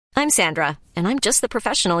I'm Sandra, and I'm just the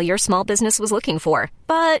professional your small business was looking for.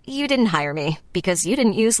 But you didn't hire me because you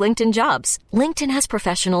didn't use LinkedIn Jobs. LinkedIn has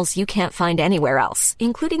professionals you can't find anywhere else,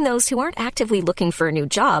 including those who aren't actively looking for a new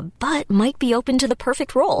job, but might be open to the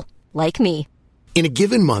perfect role, like me. In a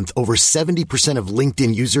given month, over 70% of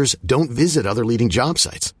LinkedIn users don't visit other leading job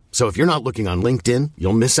sites. So if you're not looking on LinkedIn,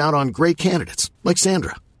 you'll miss out on great candidates like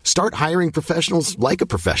Sandra. Start hiring professionals like a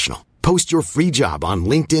professional. Post your free job on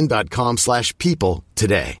linkedin.com/people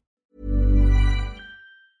today.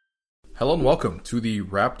 Hello and welcome to the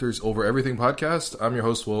Raptors Over Everything podcast. I'm your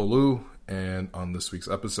host, Will Liu, and on this week's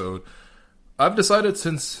episode, I've decided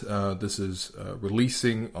since this is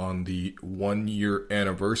releasing on the 1-year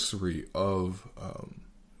anniversary of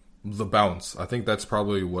The Bounce, I think that's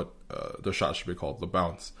probably what the shot should be called, The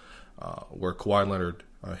Bounce, where Kawhi Leonard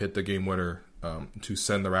hit the game winner to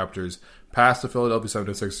send the Raptors past the Philadelphia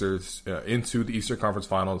 76ers into the Eastern Conference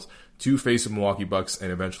Finals to face the Milwaukee Bucks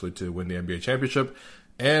and eventually to win the NBA championship.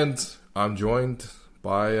 And I'm joined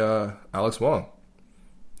by Alex Wong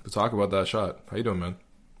to talk about that shot. How you doing, man?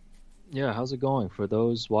 Yeah, how's it going? For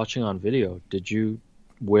those watching on video, did you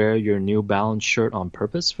wear your New Balance shirt on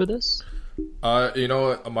purpose for this?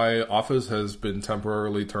 My office has been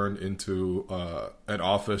temporarily turned into an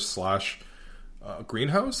office /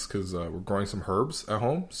 greenhouse because we're growing some herbs at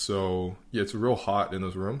home. So yeah, it's real hot in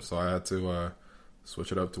this room, so I had to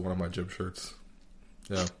switch it up to one of my gym shirts.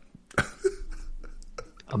 Yeah.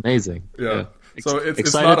 Amazing. Yeah. So it's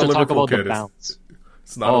excited not a to Liverpool talk about kit. The Bounce.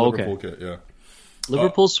 It's not a Liverpool kit. Yeah.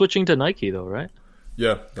 Liverpool's switching to Nike though, right?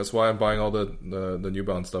 Yeah, that's why I'm buying all the New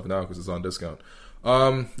Balance stuff now because it's on discount.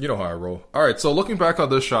 You know how I roll. All right, so looking back on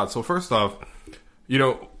this shot, so first off,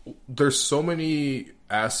 there's so many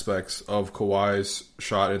aspects of Kawhi's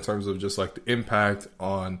shot in terms of just like the impact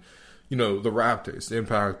on, the Raptors, the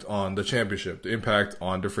impact on the championship, the impact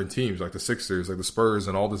on different teams like the Sixers, like the Spurs,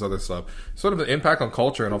 and all this other stuff. Sort of the impact on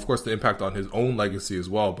culture, and of course the impact on his own legacy as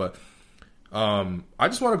well. But I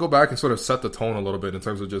just want to go back and sort of set the tone a little bit in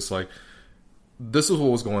terms of just like, this is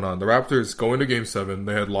what was going on. The Raptors going to Game 7.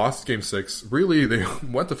 They had lost Game 6. Really, they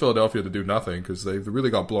went to Philadelphia to do nothing because they really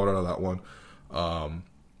got blown out of that one.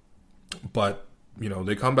 But,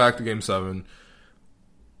 they come back to Game 7.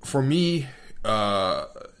 For me,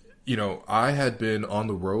 I had been on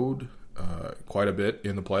the road quite a bit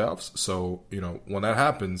in the playoffs. So, when that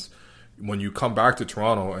happens, when you come back to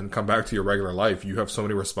Toronto and come back to your regular life, you have so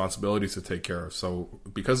many responsibilities to take care of. So,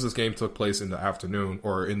 because this game took place in the afternoon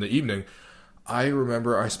or in the evening, I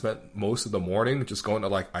remember I spent most of the morning just going to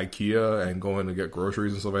like IKEA and going to get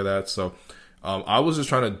groceries and stuff like that. So I was just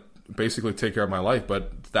trying to basically take care of my life.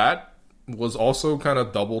 But that was also kind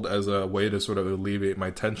of doubled as a way to sort of alleviate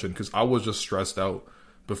my tension because I was just stressed out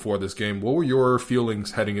before this game. What were your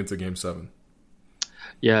feelings heading into Game 7?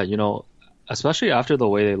 Yeah, especially after the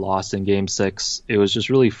way they lost in Game 6, it was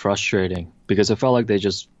just really frustrating because it felt like they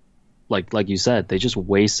just, like you said, they just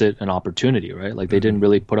wasted an opportunity, right? Like they didn't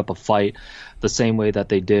really put up a fight the same way that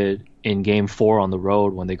they did in Game 4 on the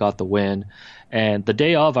road when they got the win. And the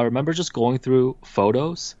day of, I remember just going through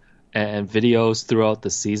photos and videos throughout the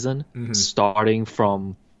season, starting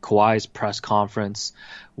from Kawhi's press conference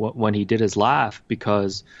when he did his laugh,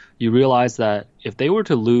 because you realize that if they were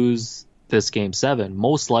to lose this Game 7,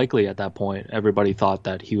 most likely at that point, everybody thought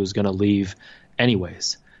that he was going to leave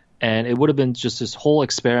anyways. And it would have been just this whole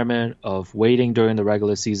experiment of waiting during the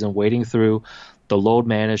regular season, waiting through the load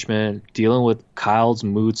management, dealing with Kyle's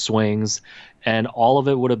mood swings, and all of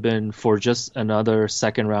it would have been for just another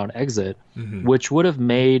second round exit, which would have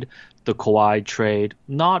made the Kawhi trade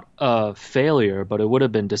not a failure, but it would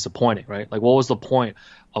have been disappointing, right? Like, what was the point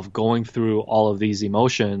of going through all of these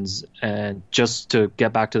emotions and just to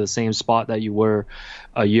get back to the same spot that you were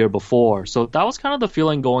a year before? So that was kind of the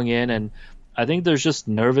feeling going in, and I think there's just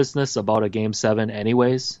nervousness about a Game 7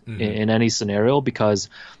 anyways in any scenario because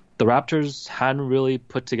the Raptors hadn't really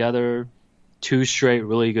put together 2 straight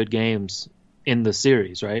really good games in the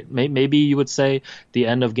series, right? Maybe you would say the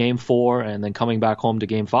end of Game 4 and then coming back home to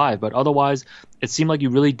Game 5, but otherwise it seemed like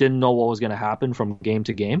you really didn't know what was going to happen from game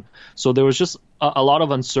to game. So there was just a lot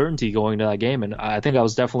of uncertainty going to that game, and I think I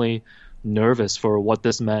was definitely nervous for what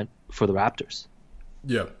this meant for the Raptors.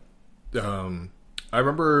 Yeah. I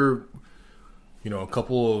remember, a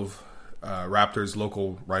couple of Raptors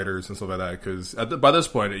local writers and stuff like that, because by this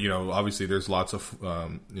point, obviously there's lots of,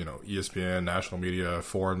 ESPN, national media,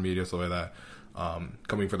 foreign media, stuff like that,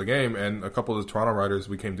 coming for the game. And a couple of the Toronto writers,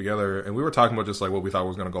 we came together and we were talking about just like what we thought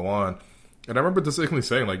was going to go on. And I remember distinctly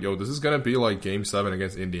saying like, this is going to be like Game 7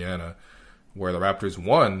 against Indiana, where the Raptors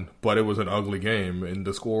won, but it was an ugly game and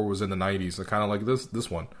the score was in the 90s, so kind of like this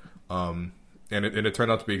one. and it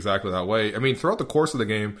turned out to be exactly that way. I mean, throughout the course of the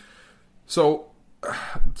game, so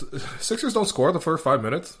Sixers don't score the first 5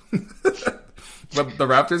 minutes, but the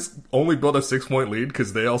Raptors only build a 6-point lead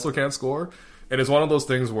because they also can't score. And it's one of those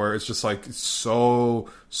things where it's just like so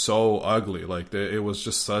ugly. Like it was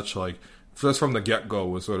just such like just from the get go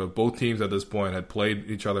was sort of both teams at this point had played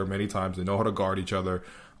each other many times. They know how to guard each other.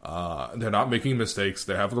 They're not making mistakes.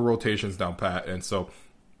 They have the rotations down pat, and so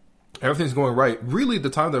everything's going right. Really, the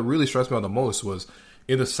time that really stressed me out the most was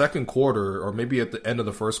in the second quarter, or maybe at the end of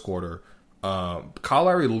the first quarter. Kyle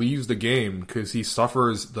Lowry leaves the game because he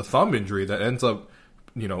suffers the thumb injury that ends up,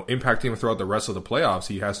 impacting him throughout the rest of the playoffs.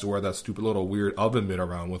 He has to wear that stupid little weird oven mitt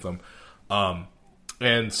around with him.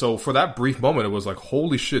 And so for that brief moment, it was like,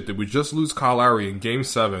 holy shit, did we just lose Kyle Lowry in Game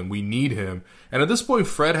 7? We need him. And at this point,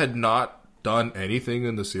 Fred had not done anything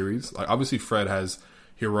in the series. Like, obviously, Fred has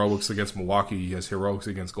heroics against Milwaukee. He has heroics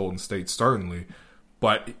against Golden State, certainly.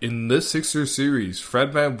 But in this Sixers series,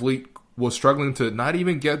 Fred VanVleet was struggling to not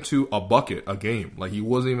even get to a bucket a game. Like, he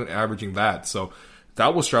wasn't even averaging that. So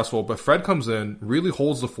that was stressful. But Fred comes in, really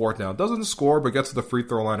holds the fort down, doesn't score, but gets to the free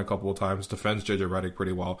throw line a couple of times, defends JJ Redick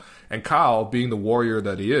pretty well. And Kyle, being the warrior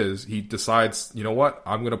that he is, he decides, you know what,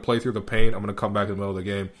 I'm going to play through the pain. I'm going to come back in the middle of the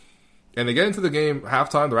game. And they get into the game,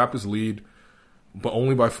 halftime, the Raptors lead, but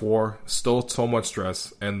only by 4. Still so much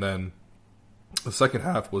stress. And then the second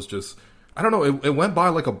half was just, I don't know, it went by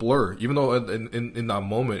like a blur. Even though in that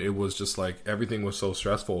moment, it was just like everything was so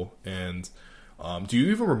stressful. And do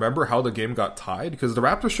you even remember how the game got tied? Because the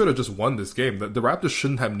Raptors should have just won this game. The Raptors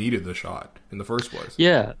shouldn't have needed the shot in the first place.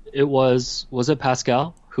 Yeah, it was it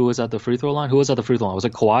Pascal who was at the free throw line? Who was at the free throw line? Was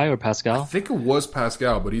it Kawhi or Pascal? I think it was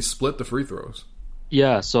Pascal, but he split the free throws.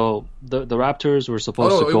 Yeah, so the Raptors were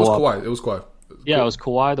supposed to go up. It was Kawhi. It was Kawhi. Yeah, it was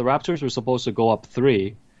Kawhi. The Raptors were supposed to go up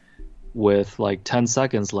 3 with like 10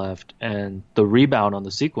 seconds left, and the rebound on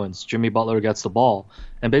the sequence, Jimmy Butler gets the ball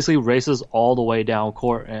and basically races all the way down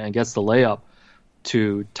court and gets the layup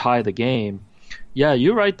to tie the game. Yeah,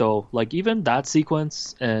 you're right though. Like even that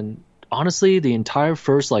sequence, and honestly, the entire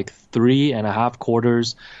first like 3.5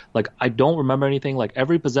 quarters, like I don't remember anything. Like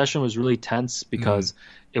every possession was really tense because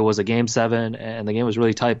it was a Game 7 and the game was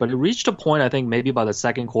really tight. But it reached a point, I think, maybe by the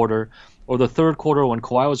second quarter or the third quarter when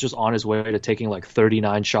Kawhi was just on his way to taking like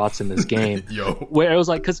 39 shots in this game. Where it was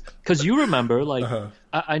like, because you remember, like,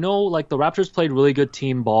 I know like the Raptors played really good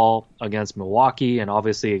team ball against Milwaukee and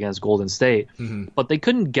obviously against Golden State, but they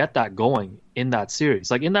couldn't get that going in that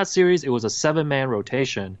series. Like in that series, it was a 7-man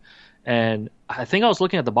rotation. And I think I was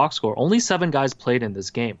looking at the box score. Only 7 guys played in this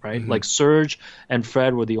game, right? Like Serge and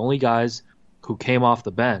Fred were the only guys who came off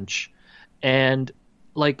the bench. And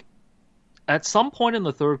like at some point in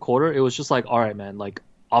the third quarter, it was just like, all right, man, like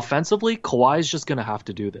offensively, Kawhi's just going to have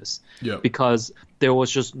to do this. Because there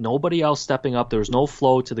was just nobody else stepping up. There was no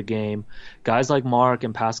flow to the game. Guys like Mark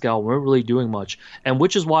and Pascal weren't really doing much. And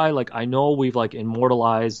which is why, like, I know we've like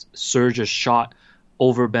immortalized Serge's shot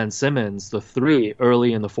over Ben Simmons, the 3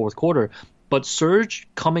 early in the fourth quarter. But Serge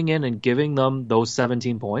coming in and giving them those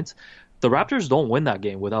 17 points, the Raptors don't win that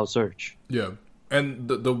game without Serge. Yeah.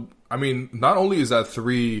 And I mean, not only is that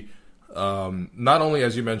 3, not only,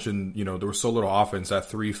 as you mentioned, there was so little offense, that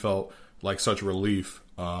 3 felt like such relief.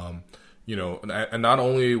 And not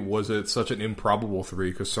only was it such an improbable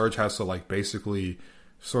 3, because Serge has to like basically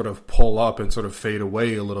sort of pull up and sort of fade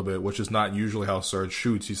away a little bit, which is not usually how Serge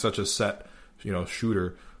shoots. He's such a set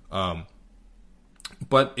shooter.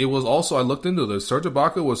 But it was also, I looked into this, Serge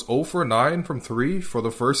Ibaka was 0 for 9 from 3 for the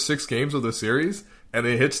first 6 games of the series, and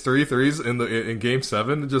he hits 3 threes in Game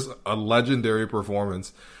 7. Just a legendary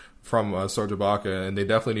performance from Serge Ibaka, and they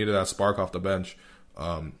definitely needed that spark off the bench.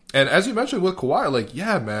 And as you mentioned with Kawhi, like,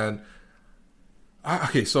 yeah, man.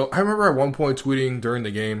 So I remember at one point tweeting during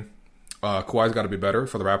the game, Kawhi's got to be better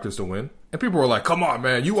for the Raptors to win. And people were like, come on,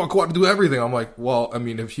 man, you want Kawhi to do everything. I'm like, well, I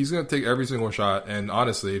mean, if he's going to take every single shot, and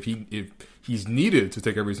honestly, if he's needed to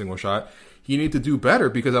take every single shot, he needs to do better,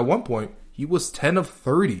 because at one point, he was 10 of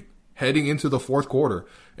 30 heading into the fourth quarter.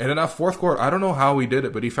 And in that fourth quarter, I don't know how he did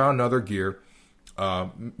it, but he found another gear.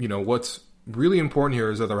 What's really important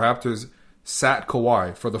here is that the Raptors sat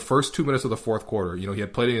Kawhi for the first 2 minutes of the fourth quarter. He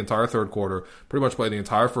had played the entire third quarter, pretty much played the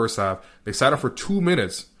entire first half. They sat him for 2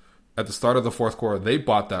 minutes at the start of the fourth quarter. They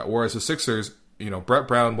bought that. Whereas the Sixers, Brett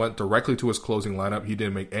Brown went directly to his closing lineup. He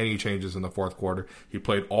didn't make any changes in the fourth quarter. He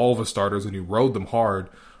played all of his starters and he rode them hard.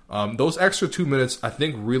 Those extra 2 minutes, I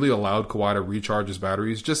think, really allowed Kawhi to recharge his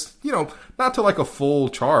batteries. Just, not to like a full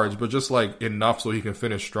charge, but just like enough so he can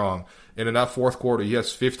finish strong. And in that fourth quarter, he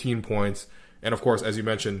has 15 points. And of course, as you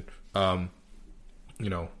mentioned,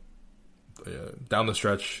 down the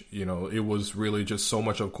stretch, it was really just so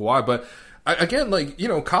much of Kawhi. But again,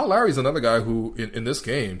 Kyle Lowry's another guy who, in this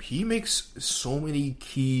game, he makes so many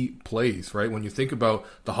key plays, right? When you think about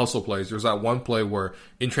the hustle plays, there's that one play where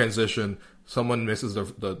in transition, someone misses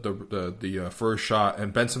the first shot,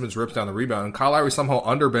 and Ben Simmons rips down the rebound, and Kyle Lowry somehow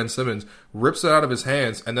under Ben Simmons rips it out of his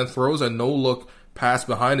hands, and then throws a no-look pass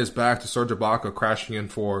behind his back to Serge Ibaka, crashing in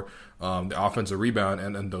for the offensive rebound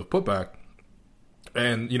and the putback.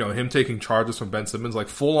 And, him taking charges from Ben Simmons,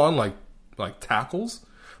 full on, like tackles.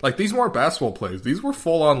 These weren't basketball plays. These were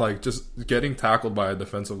full on, just getting tackled by a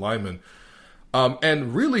defensive lineman.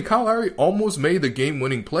 And really, Kyle Lowry almost made the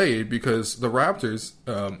game-winning play because the Raptors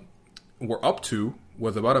were up 2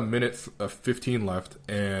 with about a minute 15 left.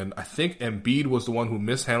 And I think Embiid was the one who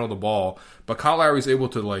mishandled the ball. But Kyle Lowry's able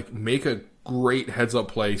to, make a great heads-up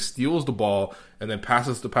play, steals the ball, and then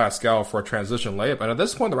passes to Pascal for a transition layup. And at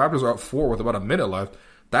this point, the Raptors are up 4 with about a minute left.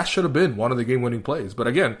 That should have been one of the game-winning plays. But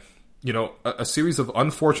again, a series of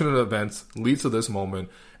unfortunate events leads to this moment.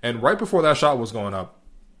 And right before that shot was going up,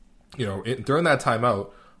 during that timeout,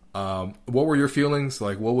 what were your feelings?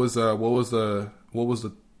 What was the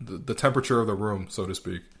temperature of the room, so to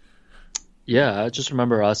speak? Yeah, I just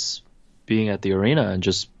remember us being at the arena and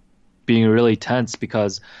just being really tense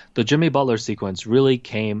because the Jimmy Butler sequence really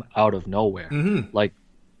came out of nowhere. Mm-hmm.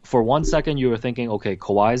 For 1 second, you were thinking, okay,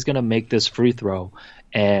 Kawhi's going to make this free throw,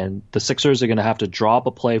 and the Sixers are going to have to drop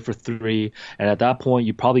a play for 3, and at that point,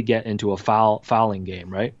 you probably get into a fouling game,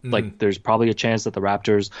 right? Mm-hmm. There's probably a chance that the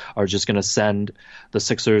Raptors are just going to send the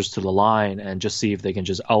Sixers to the line and just see if they can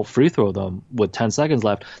just out free throw them with 10 seconds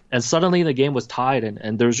left. And suddenly the game was tied,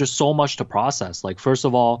 and there's just so much to process. First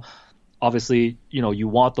of all, obviously, you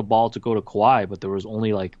want the ball to go to Kawhi, but there was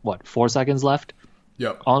only 4 seconds left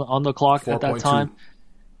on the clock at that time.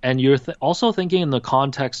 And you're also thinking in the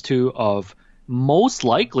context, too, of most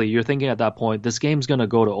likely you're thinking at that point, this game's going to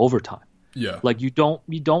go to overtime. Yeah. You don't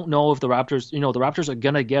know if the Raptors, the Raptors are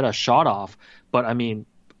going to get a shot off. But, I mean,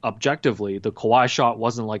 objectively, the Kawhi shot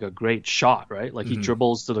wasn't a great shot, right? He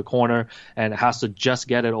dribbles to the corner and has to just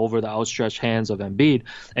get it over the outstretched hands of Embiid.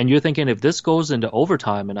 And you're thinking if this goes into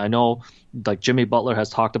overtime, and I know Jimmy Butler has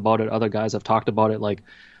talked about it, other guys have talked about it,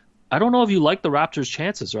 I don't know if you like the Raptors'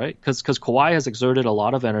 chances, right? Because Kawhi has exerted a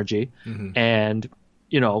lot of energy, and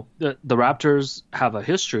the Raptors have a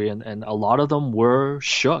history, and a lot of them were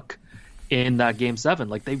shook in that Game 7.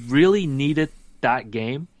 They really needed that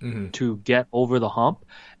game to get over the hump,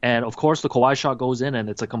 and of course the Kawhi shot goes in, and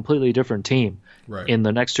it's a completely different team in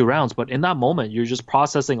the next 2 rounds. But in that moment, you're just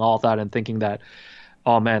processing all of that and thinking that,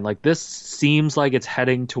 oh man, this seems like it's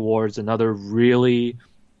heading towards another really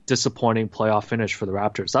disappointing playoff finish for the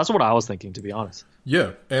Raptors. That's what I was thinking, to be honest.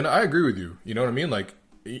 Yeah, and I agree with you. You know what I mean?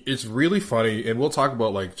 It's really funny, and we'll talk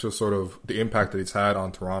about just sort of the impact that it's had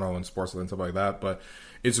on Toronto and sports and stuff like that, but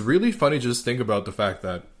it's really funny to just think about the fact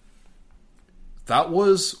that that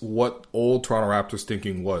was what old Toronto Raptors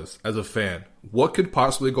thinking was as a fan. What could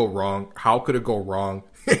possibly go wrong? How could it go wrong?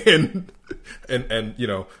 and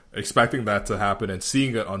expecting that to happen and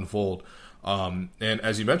seeing it unfold. And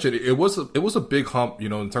as you mentioned, it was a big hump,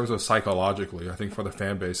 in terms of psychologically, I think, for the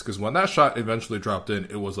fan base, because when that shot eventually dropped in,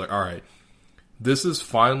 it was all right, this is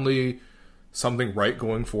finally something right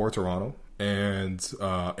going for Toronto, and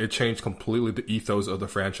it changed completely the ethos of the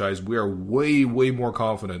franchise. We are way, way more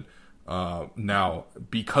confident now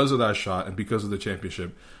because of that shot and because of the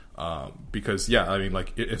championship. Because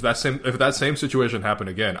if that same situation happened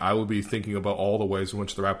again, I would be thinking about all the ways in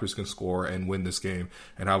which the Raptors can score and win this game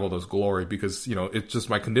and have all this glory, because it's just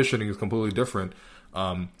my conditioning is completely different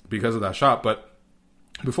because of that shot. But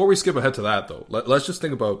before we skip ahead to that, though, let's just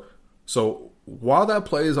think about, so while that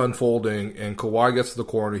play is unfolding and Kawhi gets to the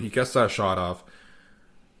corner, he gets that shot off.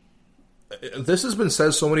 This has been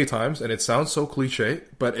said so many times, and it sounds so cliche,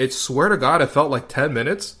 but it, swear to God, it felt like 10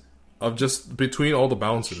 minutes of just between all the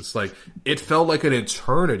bounces. It felt like an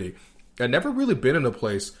eternity. I'd never really been in a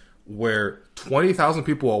place where 20,000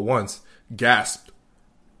 people at once gasped,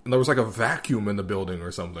 and there was a vacuum in the building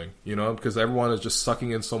or something, because everyone is just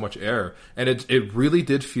sucking in so much air. And it really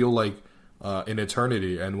did feel like an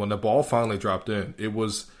eternity. And when the ball finally dropped in, it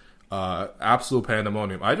was absolute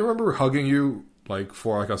pandemonium. I remember hugging you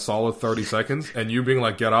for a solid 30 seconds, and you being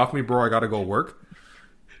get off me, bro, I gotta go work.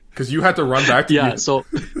 Because you had to run back to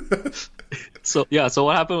So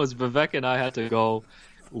what happened was Vivek and I had to go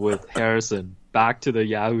with Harrison back to the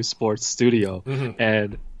Yahoo Sports studio. Mm-hmm.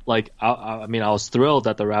 And I was thrilled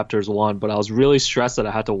that the Raptors won, but I was really stressed that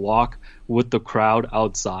I had to walk with the crowd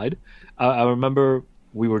outside. I remember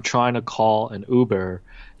we were trying to call an Uber,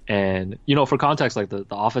 And, for context, like the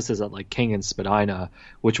offices at like King and Spadina,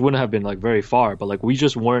 which wouldn't have been like very far, but like we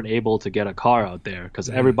just weren't able to get a car out there because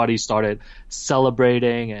everybody started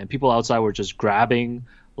celebrating and people outside were just grabbing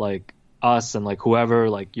like us and like whoever,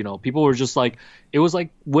 like, people were just like, it was like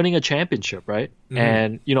winning a championship, right?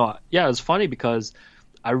 And, yeah, it's funny because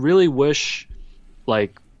I really wish,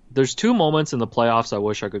 like, there's two moments in the playoffs I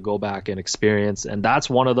wish I could go back and experience, and that's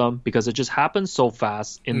one of them because it just happened so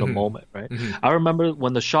fast in the moment, right? I remember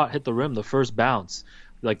when the shot hit the rim, the first bounce,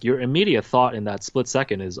 like your immediate thought in that split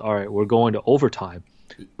second is, all right, we're going to overtime.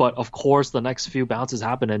 But of course, the next few bounces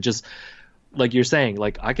happen, and just like you're saying,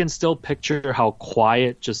 like I can still picture how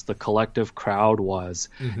quiet just the collective crowd was,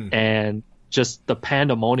 and just the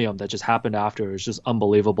pandemonium that just happened after is just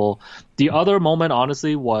unbelievable. The other moment,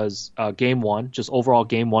 honestly, was game one, just overall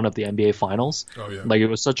game one of the NBA Finals. Oh, yeah. Like, it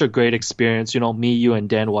was such a great experience. Me, you, and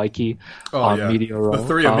Dan Wyke on Media Row. The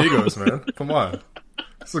three amigos, man. Come on.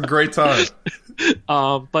 It's a great time.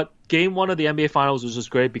 But game one of the NBA Finals was just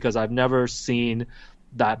great because I've never seen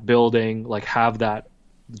that building, like, have that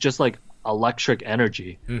just, like, electric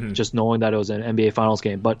energy, just knowing that it was an NBA Finals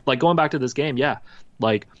game. But, like, going back to this game, yeah,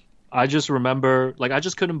 like, I just remember, like, I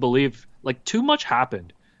just couldn't believe, like, too much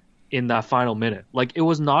happened in that final minute. Like, it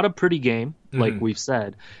was not a pretty game, like we've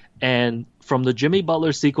said. And from the Jimmy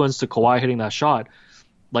Butler sequence to Kawhi hitting that shot,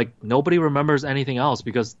 like, nobody remembers anything else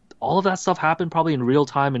because all of that stuff happened probably in real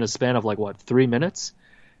time in a span of, like, 3 minutes?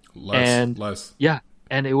 Less. Yeah.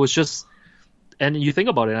 And it was just, and you think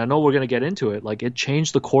about it, and I know we're going to get into it, like, it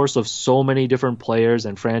changed the course of so many different players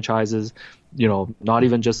and franchises, not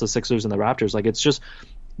even just the Sixers and the Raptors. Like,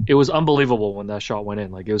 it was unbelievable when that shot went in.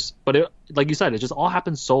 Like, like you said, it just all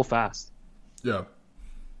happened so fast. Yeah.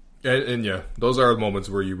 And yeah, those are moments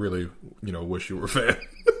where you really, wish you were a fan.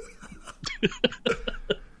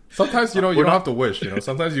 Sometimes, you don't have to wish,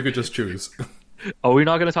 sometimes you could just choose. Are we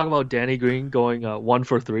not going to talk about Danny Green going 1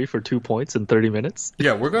 for 3 for 2 points in 30 minutes?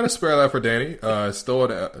 Yeah, we're going to spare that for Danny. Still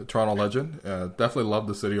a Toronto legend. Definitely love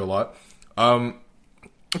the city a lot.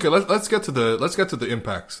 Okay, let's get to the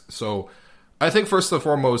impacts. So, I think first and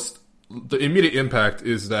foremost, the immediate impact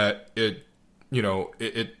is that it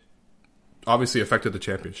obviously affected the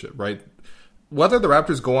championship, right? Whether the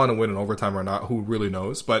Raptors go on and win in overtime or not, who really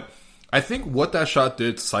knows? But I think what that shot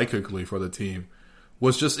did psychically for the team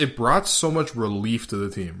was just, it brought so much relief to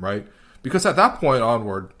the team, right? Because at that point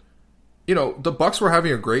onward, the Bucks were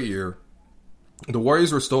having a great year. The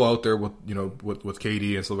Warriors were still out there with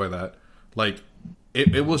KD and stuff like that. Like,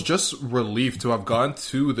 it was just relief to have gone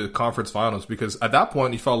to the conference finals because at that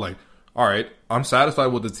point you felt like, all right, I'm satisfied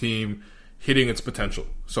with the team hitting its potential,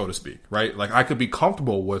 so to speak, right? Like, I could be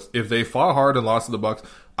comfortable with, if they fought hard and lost to the Bucks,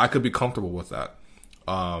 I could be comfortable with that.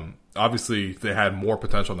 Obviously they had more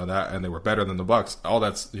potential than that and they were better than the Bucks. All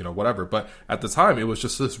that's, whatever. But at the time it was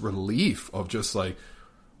just this relief of just like,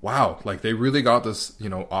 wow, like they really got this,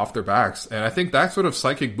 off their backs. And I think that sort of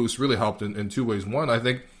psychic boost really helped in two ways. One, I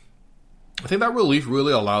think that relief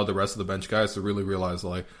really allowed the rest of the bench guys to really realize,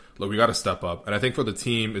 like, look, we got to step up. And I think for the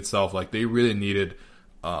team itself, like, they really needed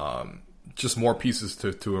just more pieces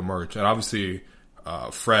to emerge. And obviously,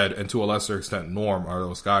 Fred and to a lesser extent Norm are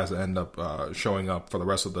those guys that end up showing up for the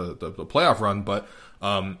rest of the playoff run. But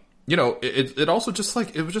it also just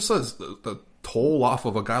like, it was just the toll off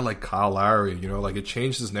of a guy like Kyle Lowry. Like, it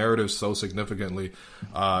changed his narrative so significantly.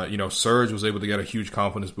 Serge was able to get a huge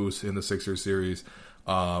confidence boost in the Sixers series.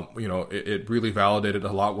 It really validated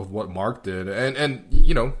a lot with what Mark did, and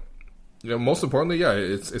most importantly, yeah,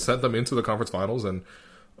 it sent them into the conference finals, and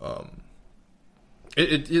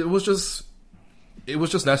it was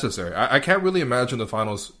just necessary. I can't really imagine the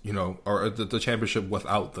finals, or the championship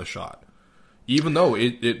without the shot. Even though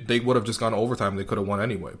they would have just gone to overtime, they could have won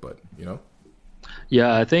anyway. But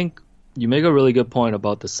yeah, I think you make a really good point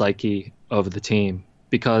about the psyche of the team.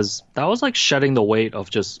 Because that was like shedding the weight of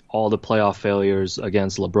just all the playoff failures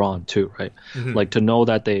against LeBron too, right? Like, to know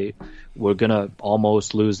that they were going to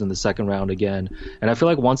almost lose in the second round again. And I feel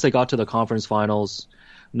like once they got to the conference finals,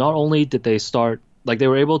 not only did they start, like, they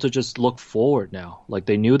were able to just look forward now. Like,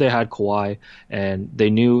 they knew they had Kawhi, and they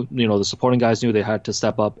knew, the supporting guys knew they had to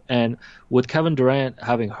step up. And with Kevin Durant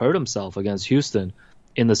having hurt himself against Houston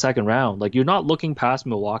in the second round, like, you're not looking past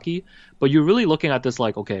Milwaukee, but you're really looking at this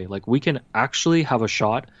like, okay, like, we can actually have a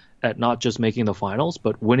shot at not just making the finals,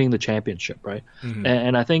 but winning the championship, right?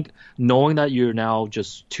 And I think knowing that you're now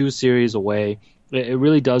just 2 series away, it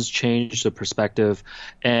really does change the perspective.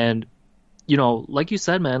 And, like you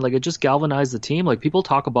said, man, like, it just galvanized the team. Like, people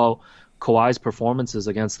talk about Kawhi's performances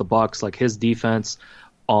against the Bucks, like his defense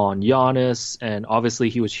on Giannis, and obviously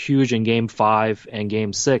he was huge in Game 5 and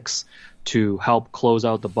Game 6 to help close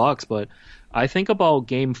out the Bucks. But I think about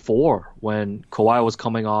Game 4 when Kawhi was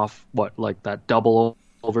coming off like that double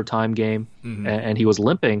overtime game, and he was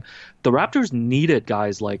limping. The Raptors needed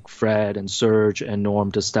guys like Fred and Serge and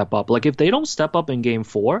Norm to step up. Like if they don't step up in Game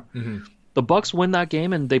 4, the Bucks win that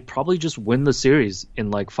game and they probably just win the series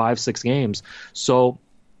in like 5-6 games. So,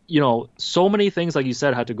 so many things, like you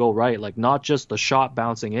said, had to go right. Like not just the shot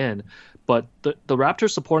bouncing in, but the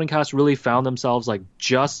Raptors supporting cast really found themselves like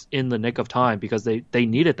just in the nick of time because they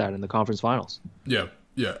needed that in the conference finals. Yeah.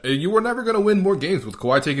 You were never going to win more games with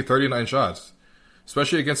Kawhi taking 39 shots,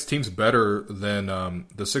 especially against teams better than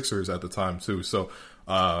the Sixers at the time too. So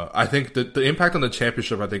I think that the impact on the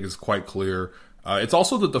championship, I think, is quite clear. It's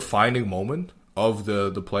also the defining moment of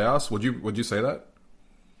the playoffs. Would you say that?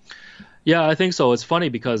 Yeah, I think so. It's funny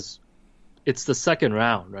because it's the second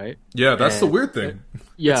round, right? Yeah, that's the weird thing.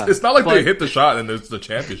 Yeah, it's not like they hit the shot and it's the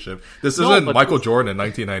championship. This isn't Michael Jordan in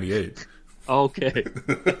 1998. Okay,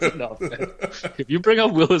 that's enough. If you bring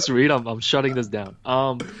up Willis Reed, I'm shutting this down.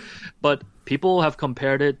 But people have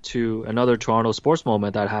compared it to another Toronto sports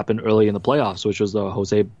moment that happened early in the playoffs, which was the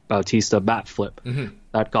Jose Bautista bat flip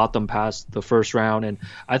that got them past the first round. And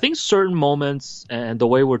I think certain moments and the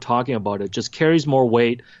way we're talking about it just carries more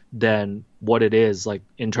weight than what it is, like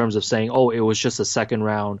in terms of saying, oh, it was just a second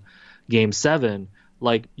round Game 7.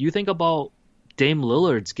 Like you think about Dame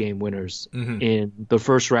Lillard's game winners in the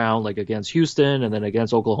first round, like against Houston and then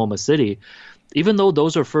against Oklahoma City. Even though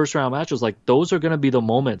those are first round matches, like those are going to be the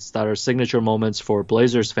moments that are signature moments for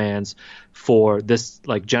Blazers fans for this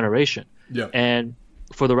like generation. Yeah. And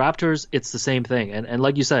for the Raptors, it's the same thing. And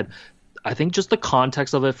like you said, I think just the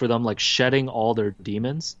context of it for them, like shedding all their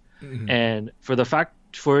demons and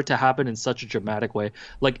for it to happen in such a dramatic way.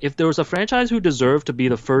 Like if there was a franchise who deserved to be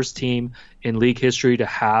the first team in league history to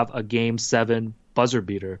have a Game 7 buzzer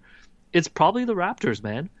beater, it's probably the Raptors,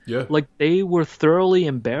 man. Yeah. Like they were thoroughly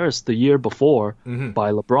embarrassed the year before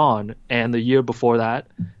by LeBron, and the year before that,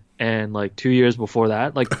 and like 2 years before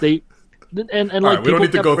that. Like they and all like right, we don't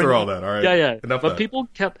need to go through all that. All right. Yeah. Enough but people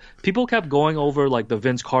kept going over like the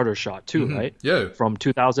Vince Carter shot too, right? Yeah. From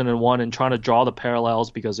 2001 and trying to draw the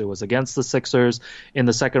parallels because it was against the Sixers in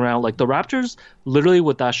the second round. Like the Raptors literally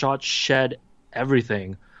with that shot shed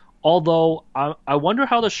everything. Although I wonder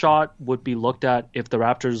how the shot would be looked at if the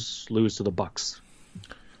Raptors lose to the Bucks.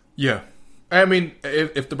 Yeah, I mean,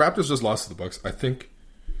 if the Raptors just lost to the Bucks, I think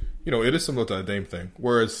it is similar to the Dame thing.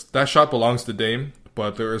 Whereas that shot belongs to Dame,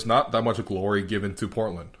 but there is not that much glory given to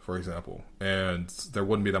Portland, for example, and there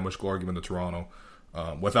wouldn't be that much glory given to Toronto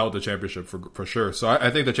without the championship for sure. So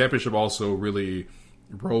I think the championship also really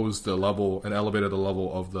rose the level and elevated the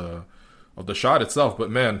level of the shot itself.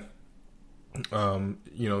 But man.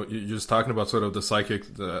 You're just talking about sort of the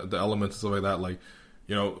psychic, the elements and stuff like that. Like,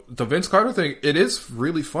 the Vince Carter thing, it is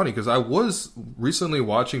really funny because I was recently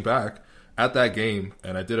watching back at that game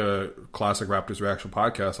and I did a classic Raptors reaction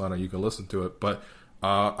podcast on it. You can listen to it. But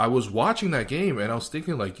I was watching that game and I was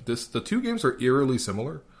thinking like the two games are eerily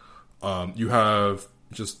similar. You have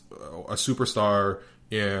just a superstar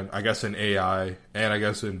in, I guess, in AI and I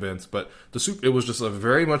guess in Vince, but it was just a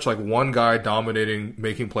very much like one guy dominating,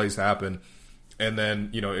 making plays happen. And then,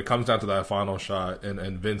 it comes down to that final shot,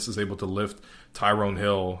 and Vince is able to lift Tyrone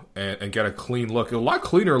Hill and get a clean look. A lot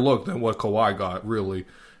cleaner look than what Kawhi got, really,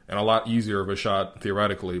 and a lot easier of a shot,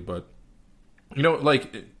 theoretically. But, the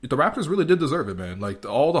Raptors really did deserve it, man. Like,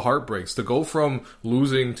 all the heartbreaks, to go from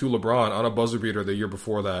losing to LeBron on a buzzer beater the year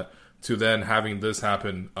before that to then having this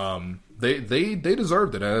happen, they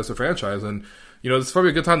deserved it as a franchise. And, it's probably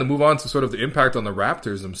a good time to move on to sort of the impact on the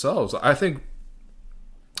Raptors themselves. I think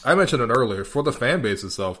I mentioned it earlier, for the fan base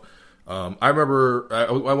itself. I remember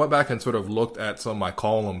I went back and sort of looked at some of my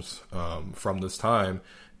columns from this time,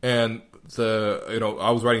 and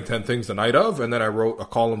I was writing 10 things the night of, and then I wrote a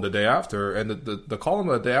column the day after, and the column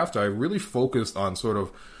the day after I really focused on sort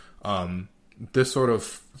of this sort of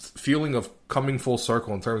feeling of coming full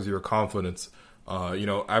circle in terms of your confidence. I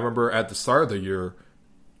remember at the start of the year,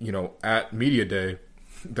 at Media Day,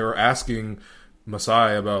 they were asking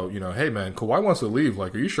Masai about, hey man, Kawhi wants to leave.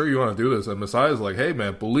 Like, are you sure you want to do this? And Masai is like, hey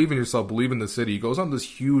man, believe in yourself, believe in the city. He goes on this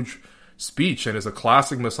huge speech, and it's a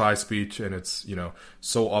classic Masai speech, and it's,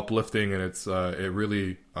 so uplifting, and it's, it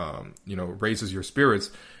really, raises your spirits.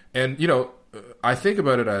 And, I think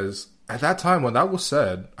about it as, at that time when that was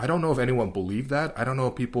said, I don't know if anyone believed that. I don't know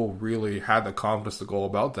if people really had the confidence to go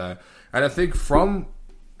about that. And I think from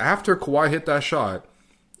after Kawhi hit that shot,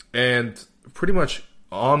 and pretty much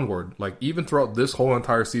onward, like even throughout this whole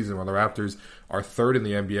entire season where the Raptors are third in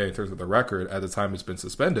the NBA in terms of the record at the time it's been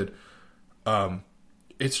suspended,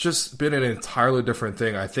 it's just been an entirely different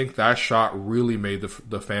thing. I think that shot really made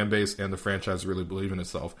the fan base and the franchise really believe in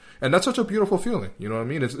itself. And that's such a beautiful feeling. You know what I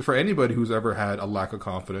mean? It's for anybody who's ever had a lack of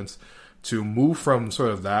confidence to move from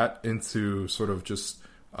sort of that into sort of just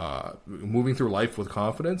moving through life with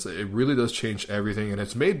confidence. It really does change everything. And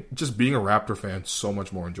it's made just being a Raptor fan so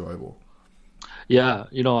much more enjoyable. Yeah.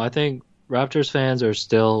 I think Raptors fans are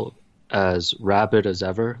still as rabid as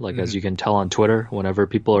ever, like as you can tell on Twitter, whenever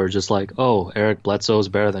people are just like, "Oh, Eric Bledsoe's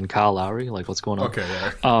better than Kyle Lowry," like what's going on? Okay,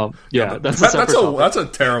 that's a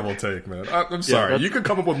terrible take, man. I'm sorry. You could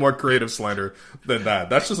come up with more creative slander than that.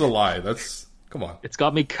 That's just a lie. Come on. It's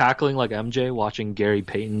got me cackling like MJ watching Gary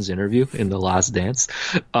Payton's interview in The Last Dance.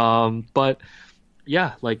 But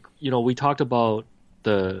yeah, we talked about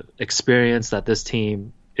the experience that this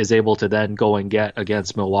team is able to then go and get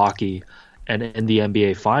against Milwaukee and in the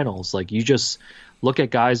NBA Finals. Like, you just look at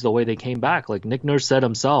guys the way they came back. Like Nick Nurse said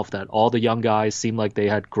himself that all the young guys seemed like they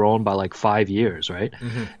had grown by like 5 years, right?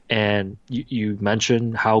 Mm-hmm. And you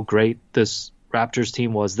mentioned how great this Raptors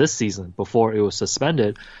team was this season before it was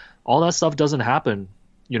suspended. All that stuff doesn't happen,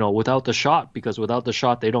 without the shot, because without the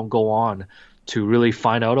shot, they don't go on to really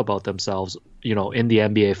find out about themselves, in the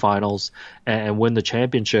NBA Finals and win the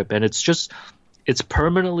championship. And it's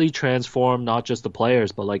permanently transformed not just the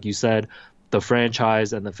players, but like you said, the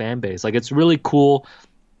franchise and the fan base. Like, it's really cool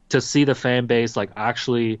to see the fan base like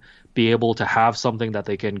actually be able to have something that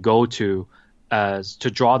they can go to as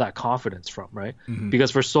to draw that confidence from, right? Mm-hmm.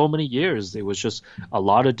 Because for so many years it was just a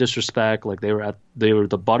lot of disrespect. Like they were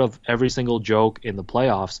the butt of every single joke in the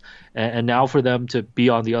playoffs, and now for them to be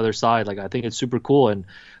on the other side, like I think it's super cool. And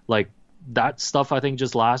like that stuff I think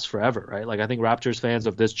just lasts forever, right? Like I think Raptors fans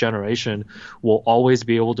of this generation will always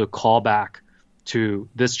be able to call back to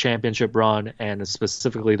this championship run and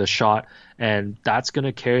specifically the shot, and that's going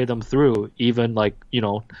to carry them through even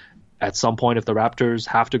at some point if the Raptors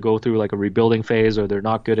have to go through like a rebuilding phase or they're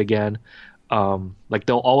not good again, like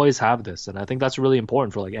they'll always have this. And I think that's really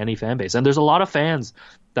important for like any fan base. And there's a lot of fans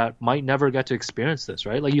that might never get to experience this,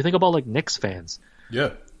 right? Like you think about like Knicks fans.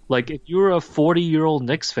 Yeah. Like if you're a 40-year-old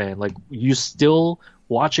Knicks fan, like you still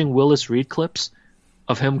watching Willis Reed clips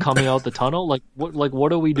of him coming out the tunnel, like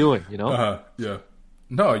what are we doing, Yeah.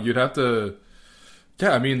 No, you'd have to.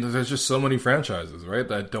 Yeah, I mean, there's just so many franchises, right,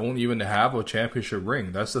 that don't even have a championship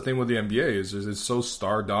ring. That's the thing with the NBA is it's so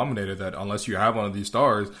star dominated that unless you have one of these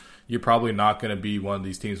stars, you're probably not going to be one of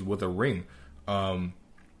these teams with a ring. And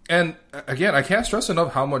again, I can't stress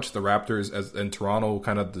enough how much the Raptors and Toronto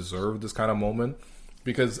kind of deserve this kind of moment,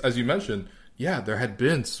 because as you mentioned, yeah, there had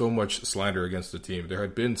been so much slander against the team. There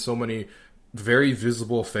had been so many very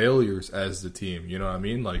visible failures as the team. You know what I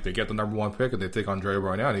mean? Like they get the number one pick and they take Andre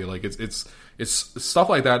Bargnani. Like it's stuff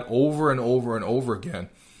like that over and over and over again.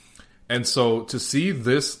 And so to see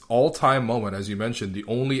this all-time moment, as you mentioned, the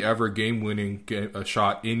only ever game-winning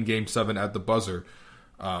shot in Game 7 at the buzzer,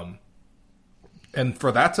 and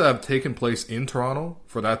for that to have taken place in Toronto,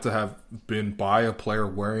 for that to have been by a player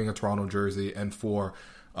wearing a Toronto jersey, and for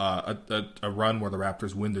a run where the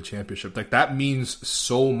Raptors win the championship, like that means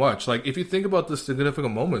so much. Like if you think about the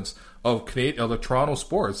significant moments of the Toronto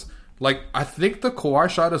sports, like I think the Kawhi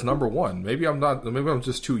shot is number one. Maybe I'm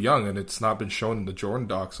just too young and it's not been shown in the Jordan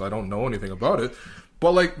doc, so I don't know anything about it.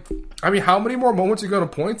 But like, I mean, how many more moments are you going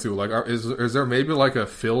to point to? Like, is there maybe like a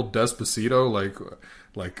Phil Despacito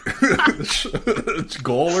like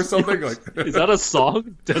goal or something? Like, is that a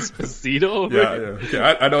song, Despacito? Yeah. Okay,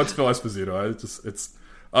 I know it's Phil Esposito.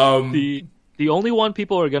 The only one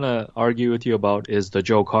people are gonna argue with you about is the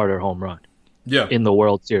Joe Carter home run. Yeah. In the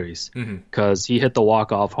World Series, because he hit the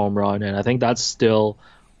walk-off home run, and I think that's still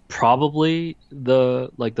probably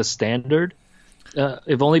the standard,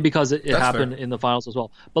 if only because it happened in the finals as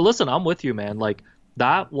well. But listen, I'm with you, man. Like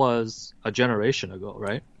that was a generation ago,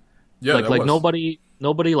 right? Yeah, like nobody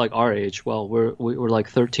like our age. Well, we're like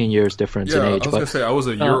 13 years difference in age. I was gonna say I was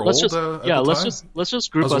a year old. Let's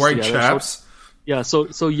just group us together. I was wearing chaps. Yeah,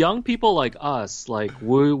 so young people like us, like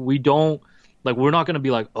we don't, like we're not going to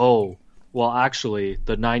be like, oh, well, actually,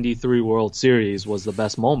 the '93 World Series was the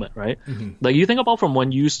best moment, right? Mm-hmm. Like you think about from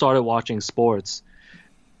when you started watching sports,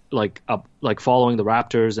 like following the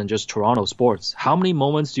Raptors and just Toronto sports, how many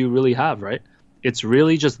moments do you really have, right? It's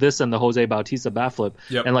really just this and the Jose Bautista bat flip,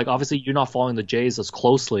 and like obviously you're not following the Jays as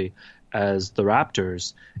closely as the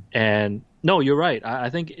Raptors, and no, you're right. I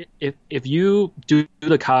think if you do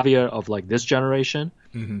the caveat of like this generation,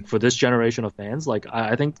 for this generation of fans, like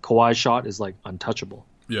I think Kawhi's shot is like untouchable.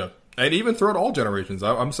 Yeah, and even throughout all generations,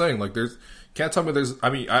 I'm saying like can't tell me there's. I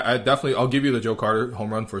mean, I definitely I'll give you the Joe Carter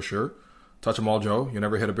home run for sure. Touch 'em all, Joe. You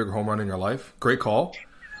never hit a bigger home run in your life. Great call.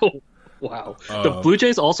 Wow. The Blue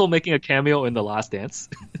Jays also making a cameo in The Last Dance.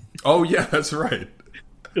 Oh yeah, that's right.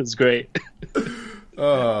 It was great.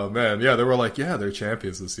 Oh man, yeah, they were like, yeah, they're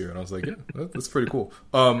champions this year, and I was like, yeah, that's pretty cool.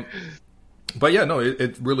 But yeah, no,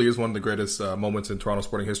 it really is one of the greatest moments in Toronto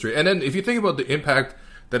sporting history. And then if you think about the impact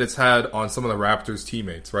that it's had on some of the Raptors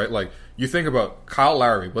teammates, right? Like you think about Kyle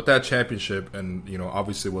Lowry with that championship, and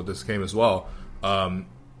obviously with this game as well.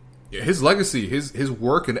 His legacy, his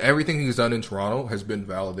work, and everything he's done in Toronto has been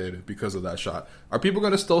validated because of that shot. Are people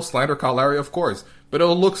going to still slander Kyle Lowry? Of course, but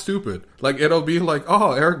it'll look stupid. Like it'll be like,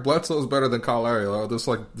 oh, Eric Bledsoe is better than Kyle Lowry, or this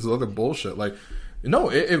other bullshit. Like, no,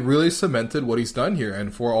 it really cemented what he's done here,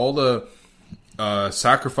 and for all the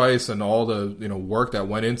sacrifice and all the work that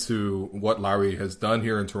went into what Lowry has done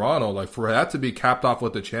here in Toronto, like for that to be capped off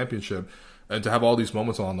with the championship and to have all these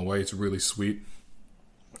moments along the way, it's really sweet.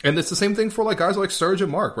 And it's the same thing for like guys like Serge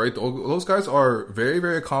and Mark, right? Those guys are very,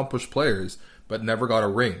 very accomplished players, but never got a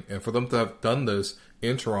ring. And for them to have done this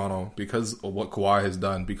in Toronto because of what Kawhi has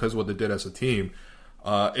done, because of what they did as a team,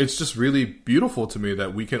 it's just really beautiful to me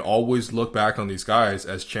that we can always look back on these guys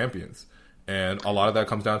as champions. And a lot of that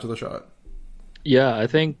comes down to the shot. Yeah, I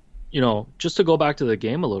think, just to go back to the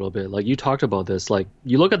game a little bit, like you talked about this, like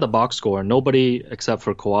you look at the box score, nobody except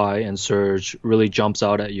for Kawhi and Serge really jumps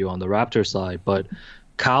out at you on the Raptors side, but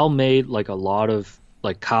Kyle made like a lot of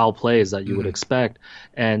like Kyle plays that you would expect.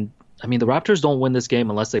 And I mean, the Raptors don't win this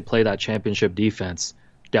game unless they play that championship defense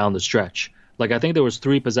down the stretch. Like I think there was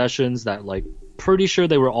 3 possessions that like pretty sure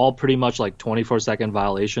they were all pretty much like 24-second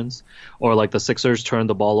violations, or like the Sixers turned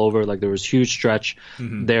the ball over. Like there was huge stretch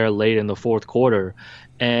there late in the fourth quarter.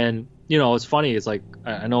 And it's funny. It's like,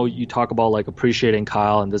 I know you talk about like appreciating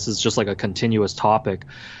Kyle, and this is just like a continuous topic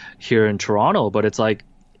here in Toronto, but it's like,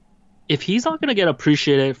 if he's not going to get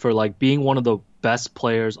appreciated for like being one of the best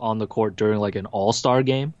players on the court during like an all-star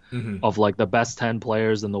game of like the best 10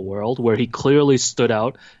 players in the world, where he clearly stood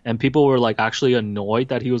out and people were like actually annoyed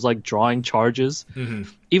that he was like drawing charges,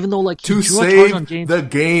 even though like to save the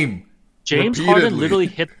game. James Harden literally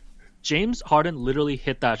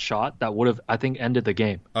hit that shot that would have, I think, ended the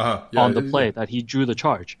game on the play that he drew the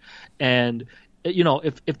charge. And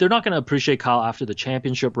if they're not going to appreciate Kyle after the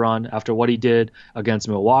championship run, after what he did against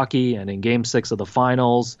Milwaukee and in Game 6 of the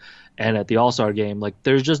finals and at the All-Star game, like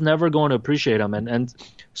they're just never going to appreciate him. And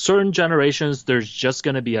certain generations, there's just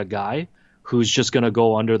going to be a guy who's just going to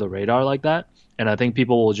go under the radar like that. And I think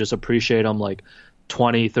people will just appreciate him like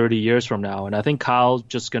 20, 30 years from now. And I think Kyle's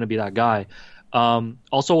just going to be that guy.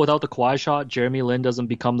 Also, without the Kawhi shot, Jeremy Lin doesn't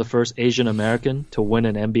become the first Asian American to win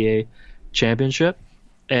an NBA championship.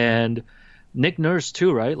 And Nick Nurse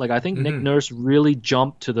too, right? Like I think Nick Nurse really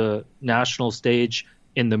jumped to the national stage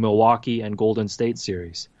in the Milwaukee and Golden State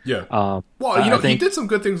series. Yeah. He did some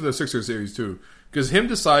good things in the Sixers series too, because him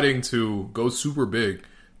deciding to go super big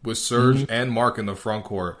with Serge and Mark in the front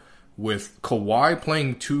court, with Kawhi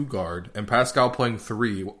playing 2 guard and Pascal playing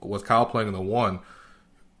 3, with Kyle playing in the 1,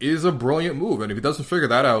 is a brilliant move. And if he doesn't figure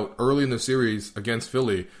that out early in the series against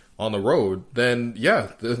Philly on the road, then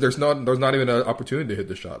there's not even an opportunity to hit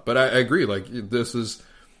the shot. But I agree, like this is,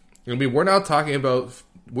 we're now talking about,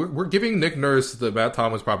 we're giving Nick Nurse the Matt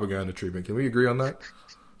Thomas propaganda treatment. Can we agree on that?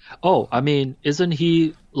 Oh, I mean, isn't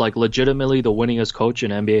he like legitimately the winningest coach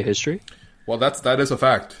in NBA history? Well, that is a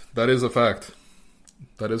fact. That is a fact.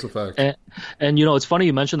 And it's funny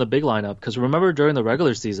you mentioned the big lineup, because remember during the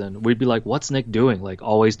regular season, we'd be like, what's Nick doing? Like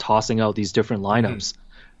always tossing out these different lineups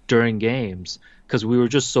during games, because we were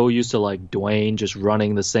just so used to like Dwayne just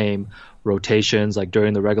running the same rotations like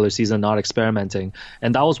during the regular season, not experimenting.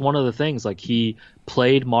 And that was one of the things, like he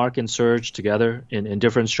played Mark and Serge together in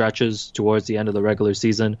different stretches towards the end of the regular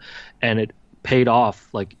season, and it paid off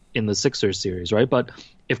like in the Sixers series, right? But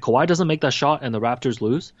if Kawhi doesn't make that shot and the Raptors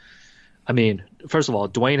lose, I mean, first of all,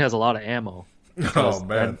 Dwayne has a lot of ammo. Oh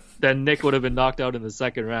man. Then Nick would have been knocked out in the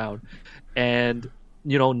second round. And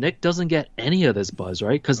Nick doesn't get any of this buzz,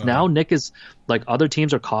 right? Because now Nick is like, other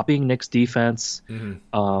teams are copying Nick's defense.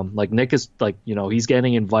 Like Nick is like, he's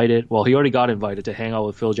getting invited. Well, he already got invited to hang out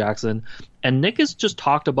with Phil Jackson. And Nick is just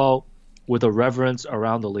talked about with a reverence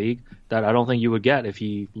around the league that I don't think you would get if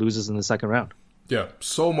he loses in the second round. Yeah,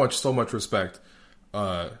 so much respect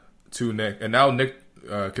to Nick. And now Nick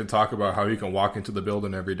can talk about how he can walk into the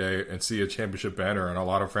building every day and see a championship banner. And a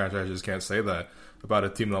lot of franchises can't say that about a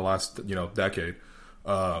team in the last, decade.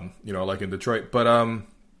 Like in Detroit. But,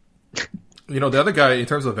 the other guy, in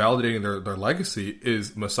terms of validating their legacy,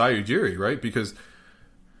 is Masai Ujiri, right? Because,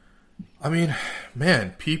 I mean,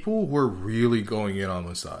 man, people were really going in on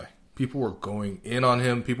Masai. People were going in on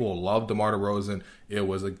him. People loved DeMar DeRozan. It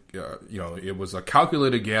was it was a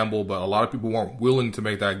calculated gamble, but a lot of people weren't willing to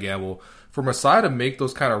make that gamble. For Masai to make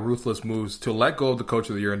those kind of ruthless moves, to let go of the Coach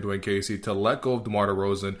of the Year in Dwayne Casey, to let go of DeMar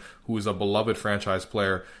DeRozan, who is a beloved franchise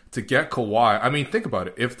player, to get Kawhi. I mean, think about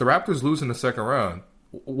it. If the Raptors lose in the second round,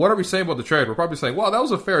 what are we saying about the trade? We're probably saying, well, that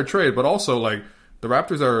was a fair trade, but also, like, the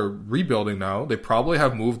Raptors are rebuilding now. They probably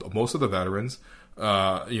have moved most of the veterans.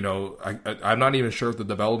 I'm not even sure if the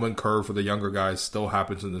development curve for the younger guys still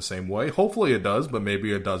happens in the same way. Hopefully it does, but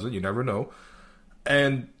maybe it doesn't. You never know.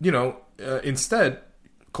 And, instead,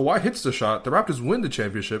 Kawhi hits the shot, the Raptors win the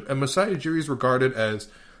championship, and Masai Ujiri is regarded as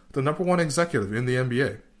the number one executive in the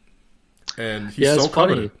NBA. And he's so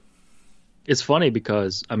coveted. It's funny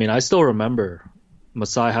because, I mean, I still remember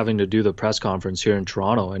Masai having to do the press conference here in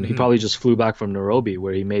Toronto, and he probably just flew back from Nairobi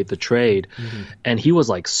where he made the trade, and he was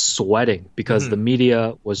like sweating because the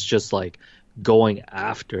media was just like going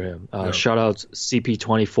after him. Shout out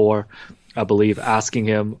CP24, I believe, asking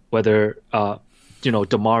him whether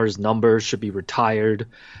DeMar's numbers should be retired.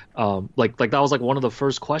 Like that was like one of the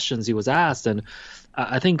first questions he was asked, and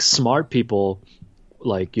I think smart people,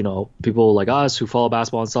 like, people like us who follow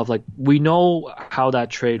basketball and stuff, like, we know how that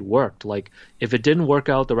trade worked. Like, if it didn't work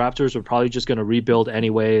out, the Raptors were probably just going to rebuild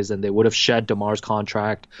anyways, and they would have shed DeMar's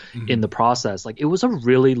contract in the process. Like, it was a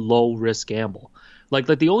really low risk gamble. Like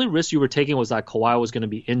the only risk you were taking was that Kawhi was going to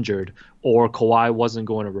be injured, or Kawhi wasn't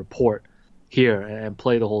going to report here and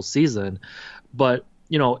play the whole season. But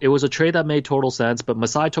it was a trade that made total sense, but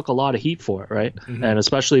Masai took a lot of heat for it, right? And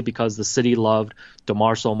especially because the city loved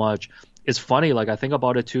DeMar so much. It's funny, like, I think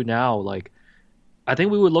about it too now, like, I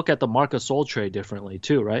think we would look at the Marc Gasol trade differently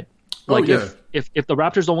too, right? Like, if the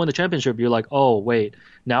Raptors don't win the championship, you're like, oh, wait,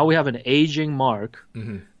 now we have an aging Marc,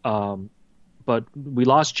 but we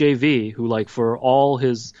lost JV, who, like, for all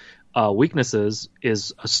his weaknesses,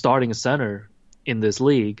 is a starting center in this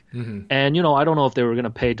league. And, I don't know if they were going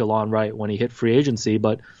to pay DeLon Wright when he hit free agency,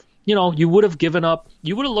 but you would have given up,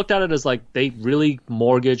 you would have looked at it as like they really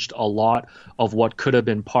mortgaged a lot of what could have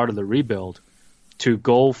been part of the rebuild to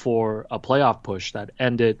go for a playoff push that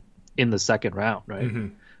ended in the second round, right?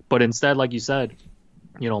 But instead, like you said,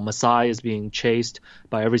 Masai is being chased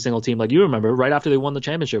by every single team. Like, you remember, right after they won the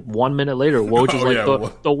championship, 1 minute later, Woj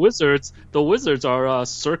is the Wizards are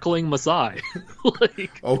circling Masai.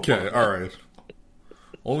 Like, okay, all right.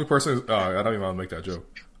 Only person, I don't even want to make that joke.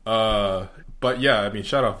 But yeah, I mean,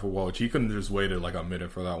 shout out for Woj. He couldn't have just waited like a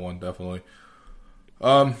minute for that one, definitely.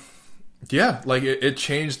 Yeah, like it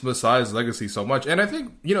changed Masai's legacy so much. And I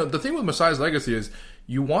think, the thing with Masai's legacy is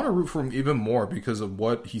you want to root for him even more because of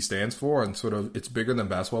what he stands for, and sort of it's bigger than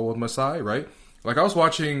basketball with Masai, right? Like, I was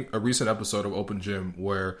watching a recent episode of Open Gym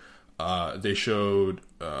where they showed,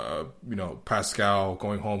 Pascal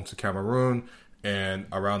going home to Cameroon, and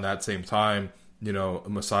around that same time,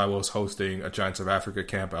 Masai was hosting a Giants of Africa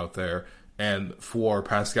camp out there. And for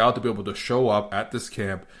Pascal to be able to show up at this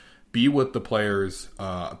camp, be with the players,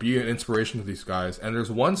 be an inspiration to these guys. And there's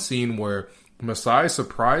one scene where Masai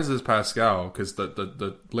surprises Pascal because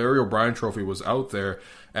the Larry O'Brien trophy was out there,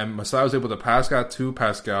 and Masai was able to pass that to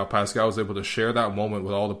Pascal. Pascal was able to share that moment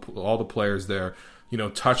with all the players there,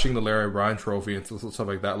 touching the Larry O'Brien trophy and stuff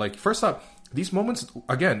like that. Like, first up, these moments,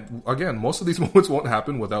 again, most of these moments won't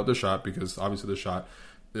happen without the shot, because obviously the shot,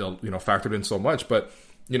 factored in so much. But,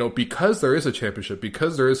 because there is a championship,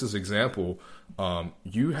 because there is this example,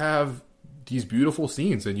 you have these beautiful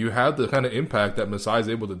scenes, and you have the kind of impact that Masai is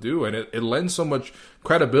able to do, and it lends so much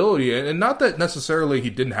credibility. And not that necessarily he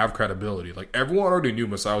didn't have credibility. Like, everyone already knew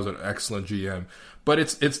Masai was an excellent GM, but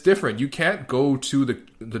it's different. You can't go to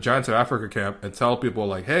the Giants of Africa camp and tell people,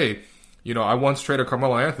 like, hey, I once traded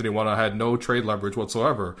Carmelo Anthony when I had no trade leverage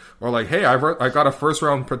whatsoever. Or like, hey, I got a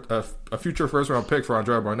future first round pick for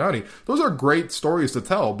Andrea Bargnani. Those are great stories to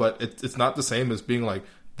tell, but it's not the same as being like,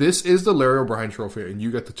 this is the Larry O'Brien trophy, and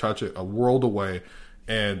you get to touch it a world away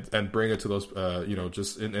and bring it to those,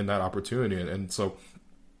 just in that opportunity. And so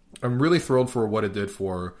I'm really thrilled for what it did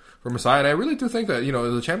for Masai. And I really do think that,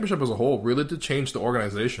 the championship as a whole really did change the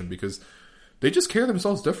organization, because they just carry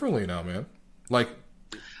themselves differently now, man. Like,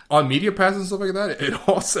 on media passes and stuff like that, it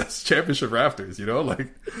all says championship Raptors,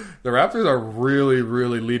 Like, the Raptors are really,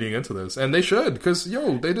 really leading into this. And they should, because,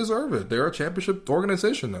 they deserve it. They're a championship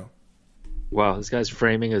organization now. Wow, this guy's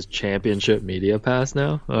framing his championship media pass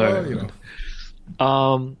now?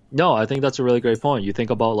 No, I think that's a really great point. You think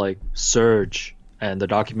about, like, Serge and the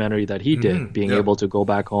documentary that he did, being able to go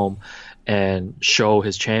back home and show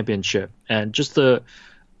his championship. And just the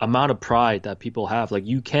amount of pride that people have. Like,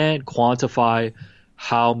 you can't quantify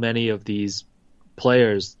how many of these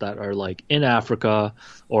players that are like in Africa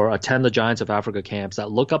or attend the Giants of Africa camps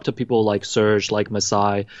that look up to people like Serge, like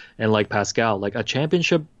Masai, and like Pascal. Like a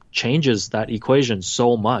championship changes that equation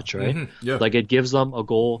so much, right? Yeah. Like it gives them a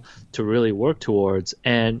goal to really work towards.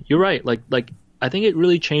 And you're right, like I think it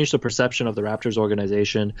really changed the perception of the Raptors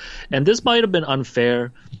organization. And this might have been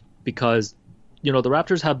unfair because, you know, the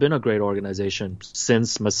Raptors have been a great organization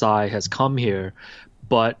since Masai has come here.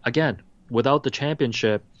 But again, without the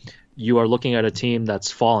championship, you are looking at a team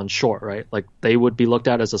that's fallen short, right? Like they would be looked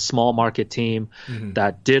at as a small market team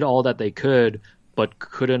that did all that they could, but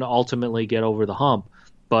couldn't ultimately get over the hump.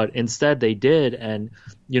 But instead they did. And,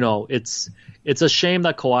 you know, it's a shame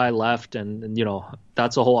that Kawhi left. And, you know,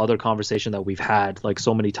 that's a whole other conversation that we've had like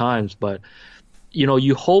so many times. But, you know,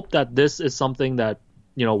 you hope that this is something that,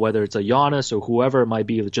 you know, whether it's a Giannis or whoever it might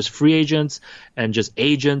be, just free agents and just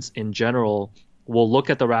agents in general will look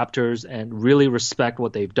at the Raptors and really respect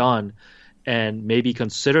what they've done and maybe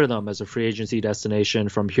consider them as a free agency destination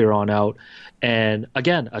from here on out. And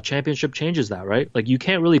again, a championship changes that, right? Like you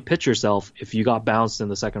can't really pitch yourself if you got bounced in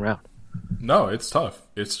the second round. No, it's tough.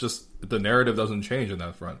 It's just the narrative doesn't change in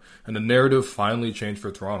that front. And the narrative finally changed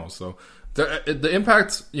for Toronto. So the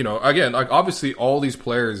impact, you know, again, like obviously all these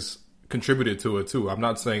players contributed to it too. I'm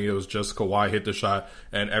not saying it was just Kawhi hit the shot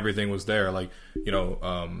and everything was there, like, you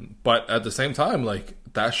know, but at the same time, like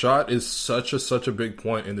that shot is such a big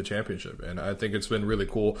point in the championship, and I think it's been really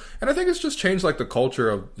cool. And I think it's just changed like the culture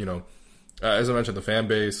of, you know, as I mentioned, the fan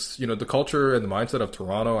base, you know, the culture and the mindset of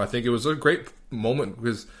Toronto. I think it was a great moment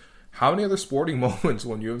because how many other sporting moments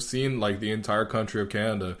when you have seen like the entire country of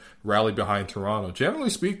Canada rally behind Toronto? Generally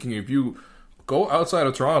speaking, if you go outside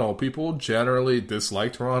of Toronto, people generally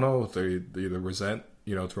dislike Toronto. They either resent,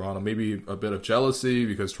 you know, Toronto, maybe a bit of jealousy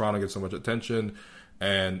because Toronto gets so much attention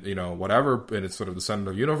and, you know, whatever, and it's sort of the center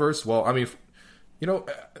of the universe. Well, I mean, you know,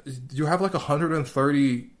 you have like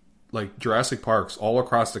 130 like Jurassic Parks all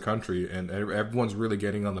across the country, and everyone's really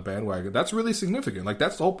getting on the bandwagon. That's really significant. Like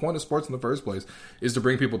that's the whole point of sports in the first place, is to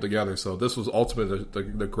bring people together. So this was ultimately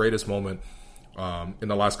the greatest moment in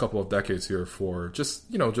the last couple of decades here for just,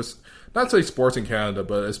 you know, just not to say sports in Canada,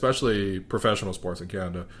 but especially professional sports in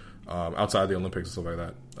Canada, outside the Olympics and stuff like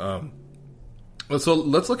that. So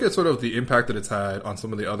let's look at sort of the impact that it's had on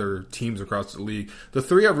some of the other teams across the league. The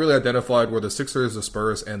three I've really identified were the Sixers, the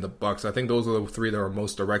Spurs, and the Bucks. I think those are the three that were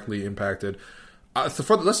most directly impacted. Let's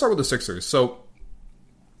start with the Sixers. So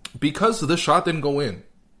because this shot didn't go in,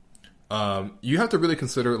 you have to really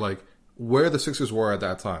consider like where the Sixers were at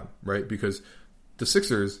that time, right? Because the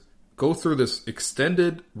Sixers go through this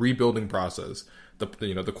extended rebuilding process,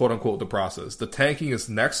 the quote unquote the process. The tanking is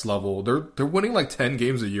next level. They're winning like 10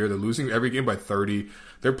 games a year. They're losing every game by 30.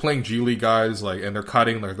 They're playing G League guys and they're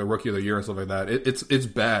cutting like the rookie of the year and stuff like that. It's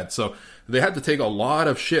bad. So they had to take a lot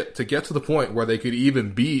of shit to get to the point where they could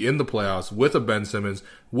even be in the playoffs with a Ben Simmons,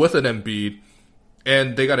 with an Embiid.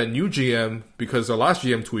 And they got a new GM because their last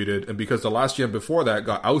GM tweeted, and because the last GM before that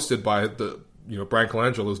got ousted by Brian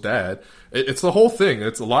Colangelo's dad. It's the whole thing.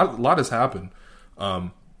 It's a lot has happened.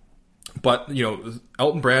 But, you know,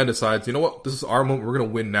 Elton Brand decides, you know what, this is our moment, we're going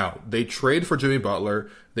to win now. They trade for Jimmy Butler.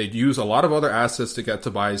 They'd use a lot of other assets to get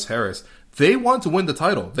Tobias Harris. They want to win the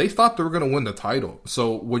title. They thought they were going to win the title.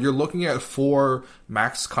 So when you're looking at 4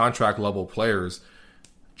 max contract level players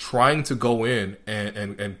trying to go in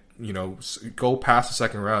and you know, go past the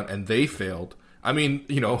second round, and they failed. I mean,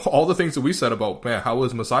 you know, all the things that we said about, man, how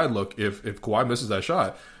does Masai look if Kawhi misses that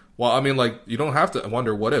shot? Well, I mean, like, you don't have to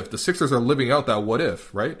wonder what if. The Sixers are living out that what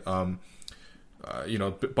if, right? You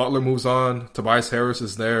know, Butler moves on. Tobias Harris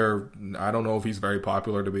is there. I don't know if he's very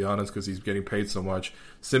popular, to be honest, because he's getting paid so much.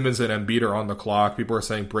 Simmons and Embiid are on the clock. People are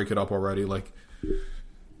saying break it up already. Like,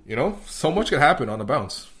 you know, so much could happen on the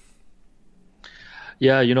bounce.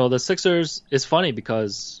 Yeah, you know, the Sixers, it's funny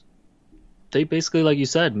because they basically, like you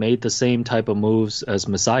said, made the same type of moves as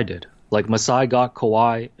Masai did. Like Masai got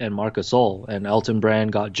Kawhi and Marc Gasol, and Elton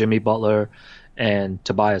Brand got Jimmy Butler and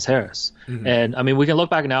Tobias Harris. Mm-hmm. And I mean, we can look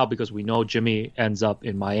back now because we know Jimmy ends up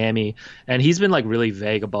in Miami, and he's been like really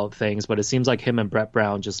vague about things, but it seems like him and Brett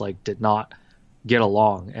Brown just like did not get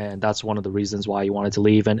along, and that's one of the reasons why he wanted to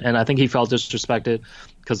leave. And I think he felt disrespected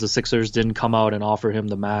because the Sixers didn't come out and offer him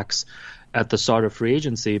the max at the start of free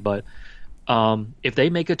agency. But if they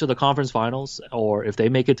make it to the conference finals, or if they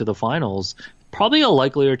make it to the finals, probably a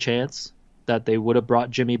likelier chance that they would have brought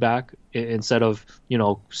Jimmy back instead of, you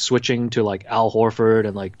know, switching to like Al Horford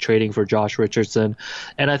and like trading for Josh Richardson.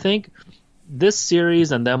 And I think this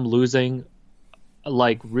series and them losing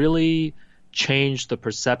like really changed the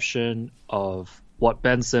perception of what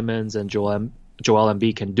Ben Simmons and Joel Joel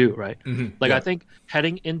Embiid can do, right? Yeah. I think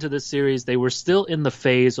heading into this series, they were still in the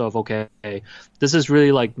phase of, okay, this is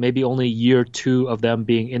really like maybe only year 2 of them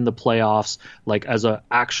being in the playoffs, like as a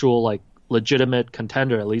actual like legitimate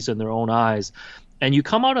contender, at least in their own eyes. And you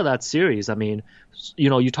come out of that series, I mean, you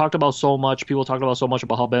know, people talked about so much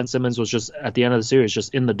about how Ben Simmons was just at the end of the series,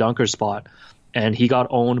 just in the dunker spot. And he got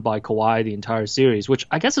owned by Kawhi the entire series, which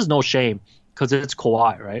I guess is no shame because it's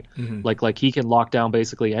Kawhi, right? Like he can lock down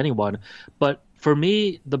basically anyone. But for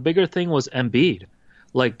me, the bigger thing was Embiid.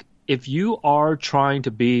 Like, if you are trying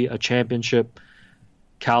to be a championship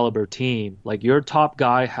caliber team, like your top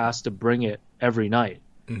guy has to bring it every night.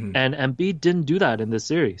 And Embiid didn't do that in this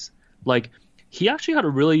series. Like, he actually had a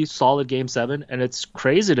really solid Game 7, and it's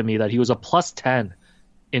crazy to me that he was a plus 10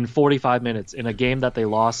 in 45 minutes in a game that they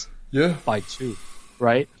lost by 2,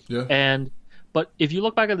 right? Yeah. But if you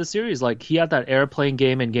look back at the series, like, he had that airplane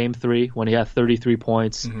game in Game 3 when he had 33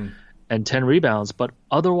 points and 10 rebounds. But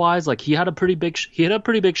otherwise, like, he had a pretty big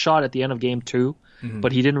shot at the end of Game 2,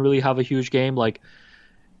 but he didn't really have a huge game. Like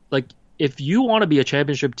if you want to be a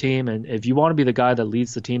championship team and if you want to be the guy that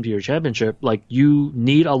leads the team to your championship, like, you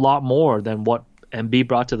need a lot more than what Embiid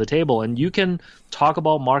brought to the table. And you can talk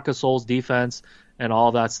about Marc Gasol's defense and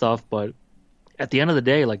all that stuff, but at the end of the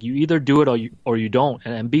day, like, you either do it or you don't.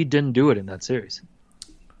 And Embiid didn't do it in that series.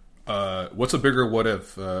 What's a bigger what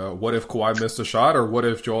if? What if Kawhi missed a shot, or what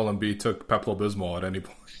if Joel Embiid took Pepto-Bismol at any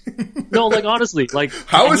point? No, like, honestly, like,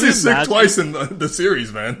 how is he sick twice in the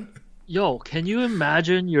series, man? Yo, can you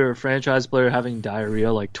imagine your franchise player having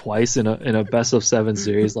diarrhea like twice in a best of 7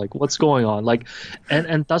 series? Like, what's going on? Like,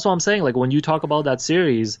 and that's what I'm saying. Like, when you talk about that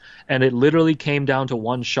series, and it literally came down to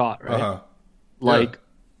one shot, right? Like,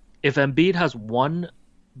 if Embiid has one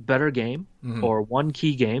better game or one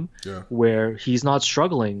key game where he's not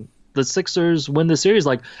struggling, the Sixers win the series.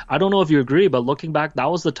 Like, I don't know if you agree, but looking back,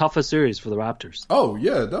 that was the toughest series for the Raptors. Oh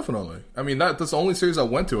yeah, definitely. I mean, that's the only series I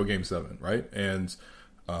went to a Game 7, right? And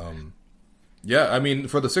yeah, I mean,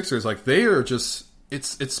 for the Sixers, like, they are just,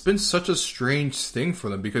 it's been such a strange thing for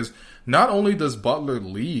them, because not only does Butler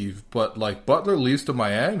leave, but like Butler leaves to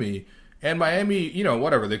Miami, and Miami, you know,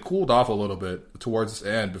 whatever, they cooled off a little bit towards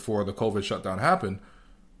the end before the COVID shutdown happened.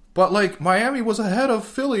 But like, Miami was ahead of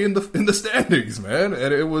Philly in the standings, man,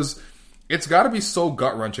 and it's got to be so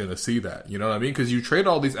gut wrenching to see that, you know what I mean? Because you trade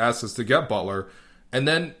all these assets to get Butler, and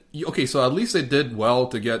then, okay, so at least they did well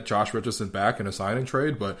to get Josh Richardson back in a signing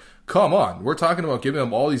trade, but come on, we're talking about giving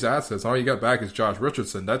him all these assets. All you got back is Josh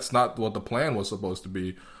Richardson. That's not what the plan was supposed to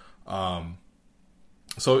be.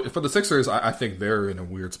 So for the Sixers, I think they're in a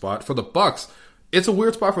weird spot. For the Bucks, it's a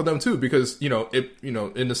weird spot for them too, because, you know,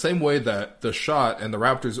 in the same way that the shot and the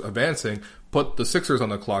Raptors advancing put the Sixers on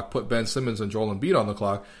the clock, put Ben Simmons and Joel Embiid on the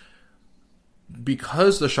clock,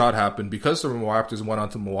 because the shot happened, because the Raptors went on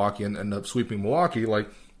to Milwaukee and ended up sweeping Milwaukee, like,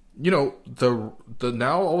 you know, the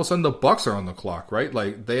now all of a sudden the Bucks are on the clock, right?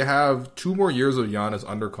 Like, they have 2 more years of Giannis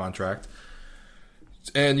under contract.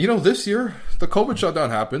 And, you know, this year, the COVID shutdown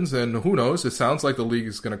happens, and who knows? It sounds like the league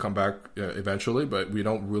is going to come back eventually, but we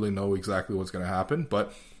don't really know exactly what's going to happen.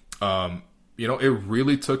 But, you know, it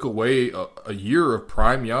really took away a year of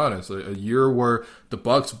prime Giannis, a year where the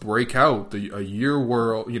Bucks break out, a year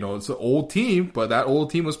where, you know, it's an old team, but that old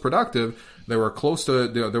team was productive. They were close to,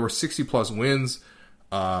 there were 60-plus wins,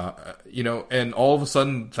 you know, and all of a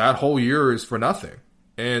sudden that whole year is for nothing.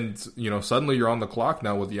 And, you know, suddenly you're on the clock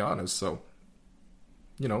now with Giannis, so...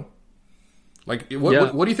 You know, like,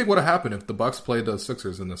 what do you think would have happened if the Bucks played the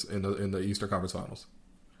Sixers in the Eastern Conference Finals?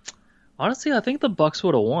 Honestly, I think the Bucks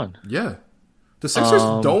would have won. Yeah, the Sixers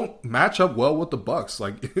don't match up well with the Bucks,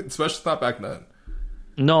 like, especially not back then.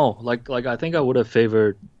 No, like I think I would have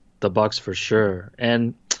favored the Bucks for sure.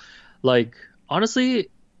 And like, honestly,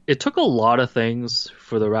 it took a lot of things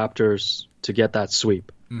for the Raptors to get that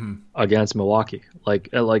sweep against Milwaukee. Like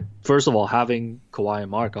first of all, having Kawhi and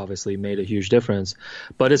Mark obviously made a huge difference.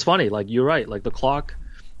 But it's funny, like, you're right, like the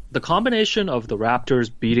combination of the Raptors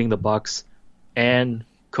beating the Bucks and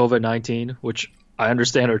COVID-19, which I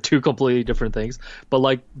understand are 2 completely different things, but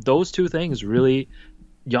like, those 2 things really,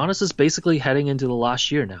 Giannis is basically heading into the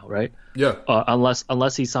last year now, right? Yeah.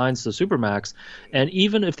 Unless he signs the Supermax, and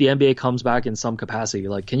even if the NBA comes back in some capacity,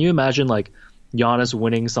 like, can you imagine like Giannis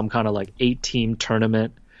winning some kind of like 8-team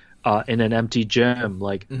tournament in an empty gym?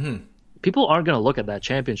 Like, people aren't going to look at that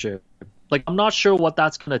championship. Like, I'm not sure what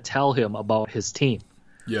that's going to tell him about his team.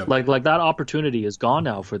 Yeah. Like that opportunity is gone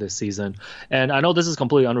now for this season. And I know this is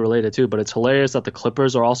completely unrelated too, but it's hilarious that the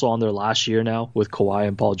Clippers are also on their last year now with Kawhi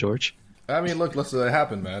and Paul George. I mean, look, let's let it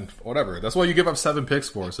happen, man. Whatever. That's what you give up 7 picks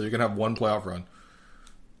for, so you can have 1 playoff run.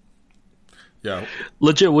 Yeah,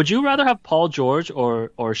 Legit, would you rather have Paul George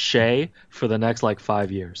or Shea for the next like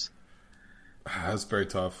 5 years? that's very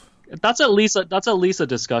tough. That's at least a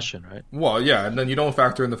discussion, right? Well, yeah, and then you don't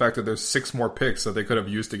factor in the fact that there's 6 more picks that they could have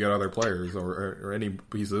used to get other players or any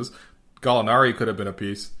pieces. Gallinari could have been a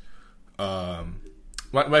piece.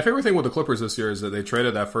 My favorite thing with the Clippers this year is that they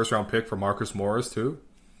traded that first round pick for Marcus Morris too.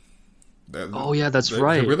 Oh yeah, that's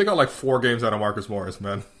right. They really got like 4 games out of Marcus Morris,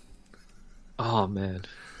 man. Oh man,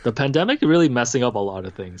 the pandemic really messing up a lot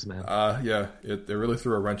of things, man. Yeah, it really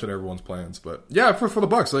threw a wrench in everyone's plans. But yeah, for the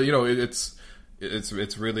Bucks, you know,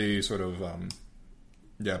 it's really sort of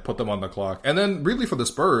put them on the clock. And then really for the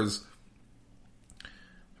Spurs,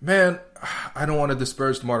 man, I don't want to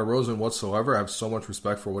disparage DeMar DeRozan whatsoever. I have so much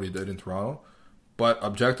respect for what he did in Toronto. But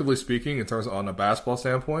objectively speaking, in terms of on a basketball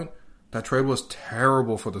standpoint, that trade was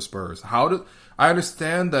terrible for the Spurs. I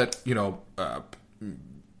understand that, you know,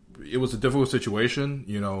 it was a difficult situation.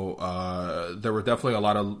 You know, there were definitely a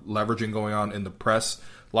lot of leveraging going on in the press,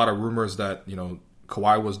 a lot of rumors that, you know,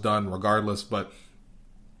 Kawhi was done regardless, but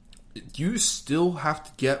you still have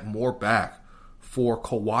to get more back for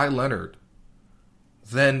Kawhi Leonard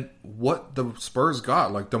than what the Spurs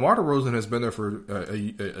got. Like, DeMar DeRozan has been there for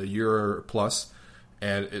a year plus,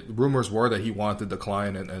 and rumors were that he wanted to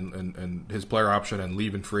decline and his player option and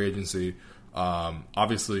leave in free agency.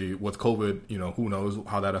 Obviously, with COVID, you know, who knows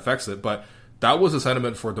how that affects it, but that was a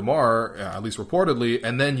sentiment for DeMar, at least reportedly.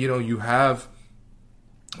 And then, you know, you have,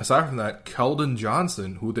 aside from that, Keldon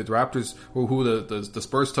Johnson, who the Raptors, who the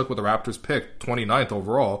Spurs took with the Raptors pick, 29th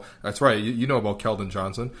overall. That's right, you know about Keldon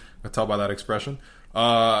Johnson. I can tell by that expression.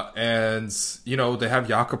 And, you know, they have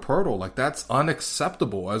Jakob Poeltl. Like, that's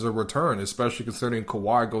unacceptable as a return, especially considering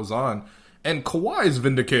Kawhi goes on. And Kawhi is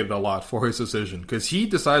vindicated a lot for his decision because he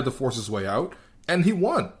decided to force his way out, and he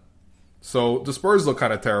won. So the Spurs look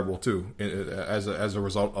kind of terrible, too, as a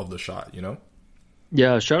result of the shot, you know?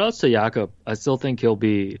 Yeah, shout-outs to Jakob. I still think he'll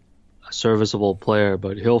be a serviceable player,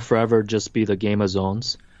 but he'll forever just be the Game of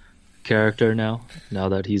Zones character now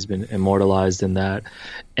that he's been immortalized in that.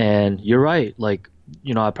 And you're right. Like,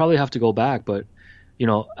 you know, I probably have to go back, but, you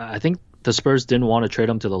know, I think the Spurs didn't want to trade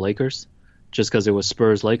him to the Lakers just because it was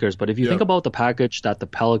Spurs-Lakers. But if you think about the package that the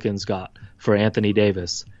Pelicans got for Anthony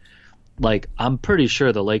Davis, like, I'm pretty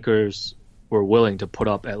sure the Lakers were willing to put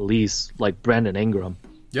up at least, like, Brandon Ingram.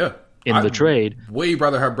 Yeah. In the trade. Way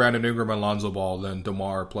rather have Brandon Ingram and Lonzo Ball than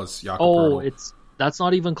DeMar plus Jakob Poeltl. That's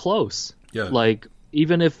not even close. Yeah. Like,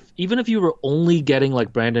 even if you were only getting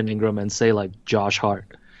like Brandon Ingram and say like Josh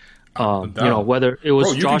Hart, you know, whether it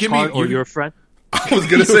was Josh Hart or your friend. I was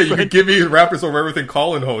gonna say you could give me Raptors over everything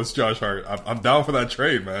Colin hosts Josh Hart. I'm down for that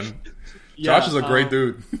trade, man. Yeah, Josh is a great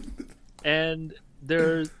dude. And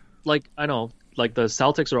there's like, I know, like the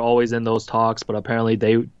Celtics are always in those talks, but apparently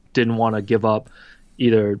they didn't want to give up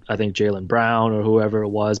either, I think, Jaylen Brown or whoever it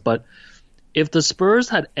was. But if the Spurs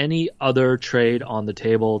had any other trade on the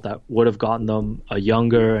table that would have gotten them a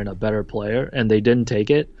younger and a better player, and they didn't take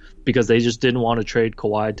it because they just didn't want to trade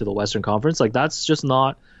Kawhi to the Western Conference, like, that's just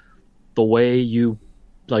not the way you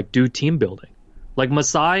like do team building. Like,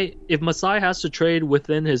 if Masai has to trade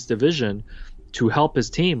within his division to help his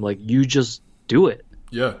team, like, you just do it.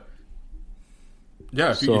 Yeah.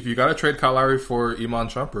 Yeah, if you got to trade Kyle Lowry for Iman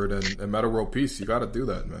Shumpert and Metta World Peace, you got to do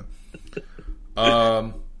that,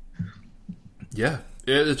 man. Yeah,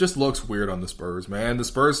 it just looks weird on the Spurs, man. The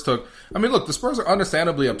Spurs the Spurs are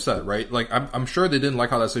understandably upset, right? Like, I'm sure they didn't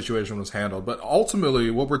like how that situation was handled, but ultimately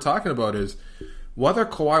what we're talking about is whether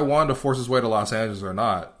Kawhi wanted to force his way to Los Angeles or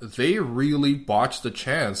not, they really botched the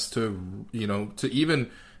chance to, you know, to even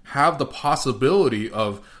have the possibility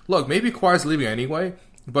of, look, maybe Kawhi's leaving anyway,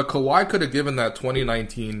 but Kawhi could have given that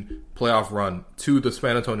 2019 playoff run to the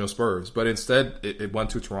San Antonio Spurs, but instead it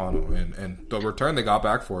went to Toronto, and the return they got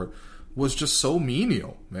back for it was just so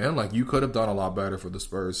menial, man. Like, you could have done a lot better for the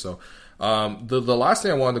Spurs. So the last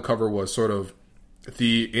thing I wanted to cover was sort of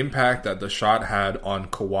the impact that the shot had on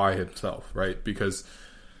Kawhi himself, right? Because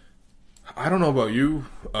I don't know about you,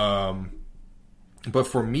 but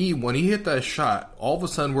for me, when he hit that shot, all of a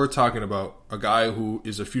sudden we're talking about a guy who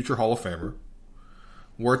is a future Hall of Famer.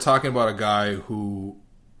 We're talking about a guy who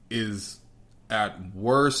is at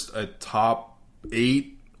worst a top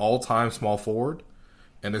 8 all-time small forward.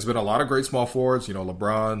 And there's been a lot of great small forwards, you know,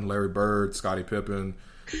 LeBron, Larry Bird, Scottie Pippen,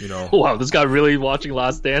 you know. Wow, this guy really watching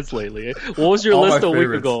Last Dance lately. What was your list a week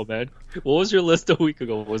ago, man? What was your list a week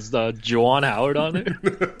ago? Was Juwan Howard on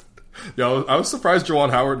there? Yeah, I was surprised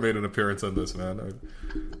Juwan Howard made an appearance on this, man.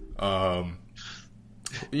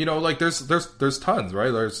 You know, like, there's tons,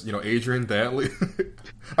 right? There's, you know, Adrian Dantley.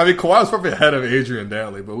 Kawhi was probably ahead of Adrian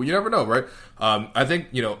Dantley, but you never know, right? I think,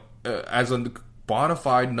 you know, as a bona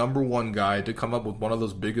fide number one guy to come up with one of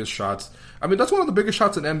those biggest shots. I mean, that's one of the biggest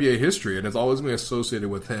shots in NBA history, and it's always going to be associated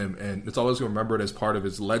with him, and it's always going to be remembered as part of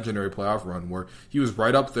his legendary playoff run, where he was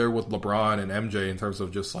right up there with LeBron and MJ in terms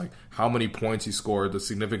of just like how many points he scored, the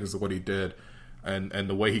significance of what he did, and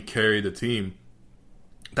the way he carried the team.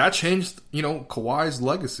 That changed, Kawhi's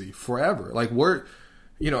legacy forever. Like,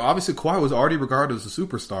 obviously Kawhi was already regarded as a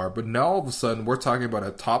superstar, but now all of a sudden we're talking about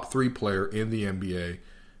a top 3 player in the NBA.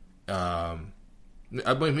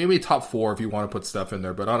 Maybe top 4 if you want to put Steph in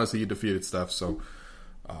there, but honestly, he defeated Steph, so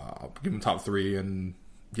I'll give him top 3. And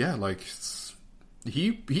yeah, like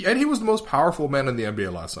he was the most powerful man in the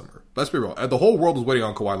NBA last summer. Let's be real. The whole world was waiting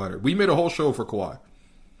on Kawhi Leonard. We made a whole show for Kawhi.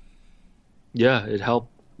 Yeah, it helped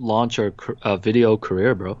launch our video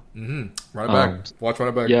career, bro. Mm-hmm. Run it back. Watch Run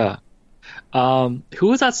It Back. Yeah. Who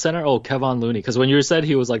was that center? Oh, Kevon Looney. Because when you said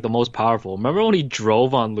he was like the most powerful, remember when he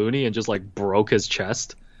drove on Looney and just like broke his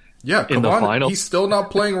chest? Yeah, in the final. He's still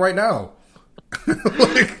not playing right now.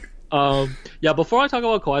 Yeah. Before I talk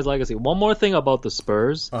about Kawhi's legacy, one more thing about the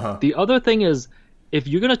Spurs. The other thing is, if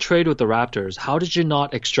you're gonna trade with the Raptors, how did you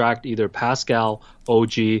not extract either Pascal,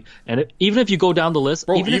 OG, and even if you go down the list,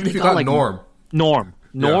 bro, even if you got like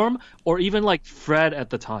Norm, or even like Fred at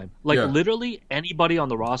the time, literally anybody on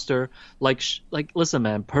the roster. Like, listen,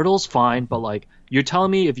 man, Pirtle's fine, but like, you're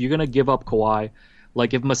telling me if you're gonna give up Kawhi,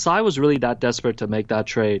 like if Masai was really that desperate to make that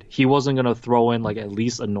trade, he wasn't gonna throw in like at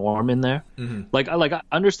least a Norm in there. Mm-hmm. Like I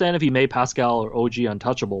understand if he made Pascal or OG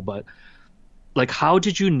untouchable, but like, how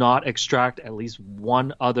did you not extract at least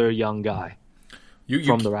one other young guy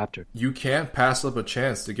from the Raptors? You can't pass up a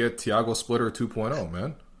chance to get Thiago Splitter 2.0,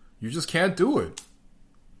 man. You just can't do it.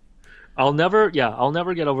 I'll never get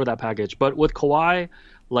over that package. But with Kawhi,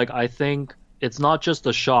 like, I think it's not just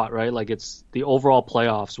the shot, right? Like, it's the overall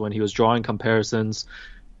playoffs when he was drawing comparisons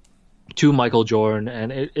to Michael Jordan.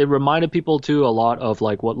 And it reminded people, too, a lot of,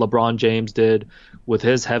 like, what LeBron James did with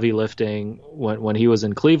his heavy lifting when he was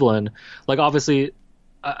in Cleveland. Like, obviously,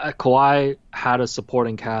 Kawhi had a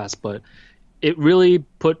supporting cast, but it really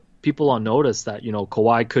put people on notice that,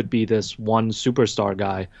 Kawhi could be this one superstar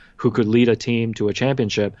guy who could lead a team to a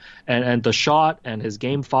championship. And the shot and his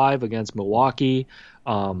Game 5 against Milwaukee,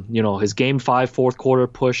 his Game 5 fourth quarter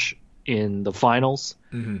push in the finals,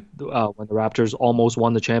 when the Raptors almost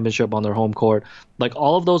won the championship on their home court. Like,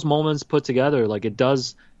 all of those moments put together, like, it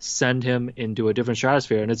does send him into a different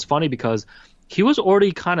stratosphere. And it's funny because he was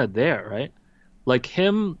already kind of there, right? Like,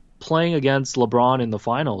 him playing against LeBron in the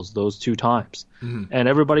finals those 2 times. And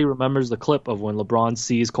everybody remembers the clip of when LeBron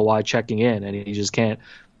sees Kawhi checking in and he just can't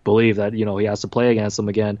believe that, he has to play against him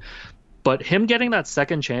again. But him getting that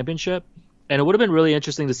second championship, and it would have been really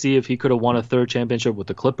interesting to see if he could have won a third championship with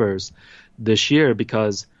the Clippers this year,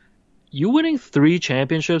 because you winning 3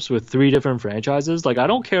 championships with 3 different franchises, like, I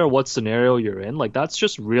don't care what scenario you're in, like, that's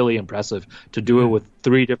just really impressive to do it with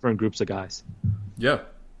 3 different groups of guys. Yeah.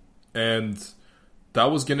 And that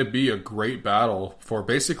was going to be a great battle for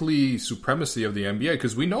basically supremacy of the NBA,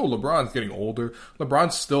 because we know LeBron's getting older.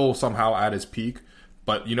 LeBron's still somehow at his peak,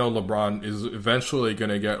 but LeBron is eventually going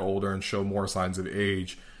to get older and show more signs of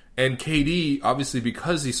age. And KD, obviously,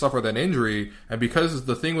 because he suffered that injury, and because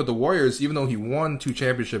the thing with the Warriors, even though he won 2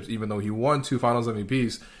 championships, even though he won 2 Finals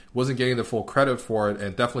MVPs, wasn't getting the full credit for it,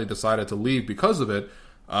 and definitely decided to leave because of it.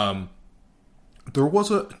 There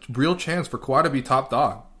was a real chance for Kawhi to be top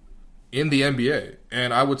dog in the NBA.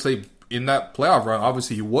 And I would say in that playoff run,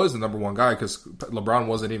 obviously he was the number 1 guy because LeBron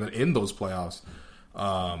wasn't even in those playoffs.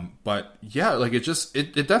 But yeah, like, it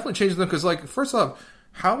definitely changes them, because, like, first off,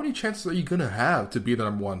 how many chances are you going to have to be the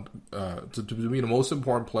number 1, to be the most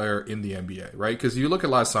important player in the NBA, right? Because you look at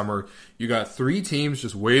last summer, you got 3 teams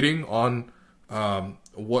just waiting on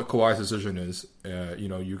what Kawhi's decision is.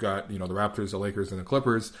 You got, the Raptors, the Lakers, and the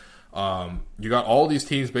Clippers. You got all these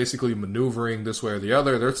teams basically maneuvering this way or the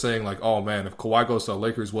other. They're saying, like, oh man, if Kawhi goes to the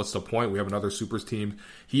Lakers, what's the point? We have another super team.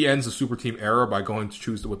 He ends the super team era by going to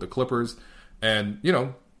choose with the Clippers. And,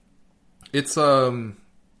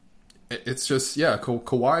 it's just, yeah,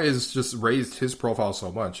 Kawhi has just raised his profile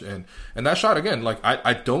so much. And that shot, again, like,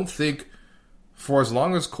 I don't think, for as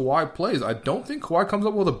long as Kawhi plays, I don't think Kawhi comes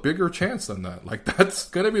up with a bigger chance than that. Like, that's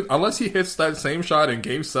going to be, unless he hits that same shot in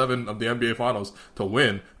Game 7 of the NBA Finals to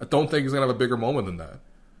win, I don't think he's going to have a bigger moment than that.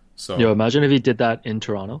 So, imagine if he did that in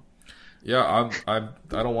Toronto. Yeah, I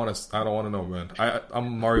don't want to know, man.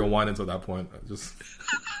 I'm Mario Winans at that point.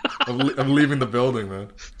 I'm leaving the building, man.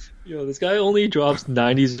 Yo, this guy only drops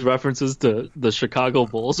 90s references to the Chicago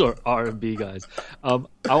Bulls or R&B guys. I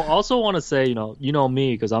also want to say, you know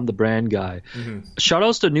me because I'm the brand guy. Shout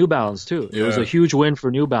outs to New Balance too. It was a huge win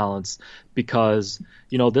for New Balance because,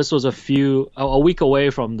 this was a week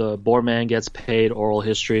away from the Boardman Gets Paid oral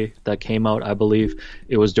history that came out, I believe.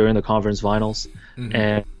 It was during the conference finals.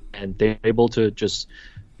 And they were able to just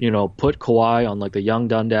put Kawhi on like the Young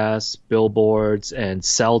Dundas billboards and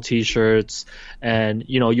sell T-shirts. And,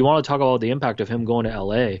 you want to talk about the impact of him going to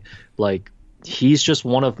LA. Like, he's just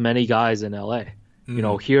one of many guys in LA.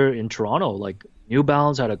 Here in Toronto, like New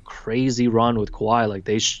Balance had a crazy run with Kawhi. Like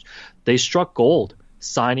they struck gold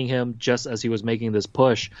signing him just as he was making this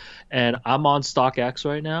push. And I'm on StockX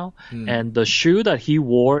right now. And the shoe that he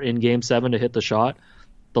wore in Game 7 to hit the shot,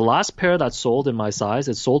 the last pair that sold in my size,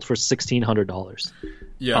 it sold for $1,600.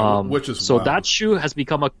 Yeah, which is so wild. That shoe has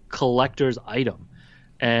become a collector's item,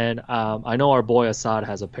 and I know our boy Assad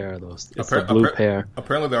has a pair of those. It's the blue pair.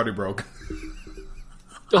 Apparently, they already broke.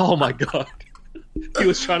 Oh my god, he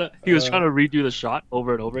was trying to redo the shot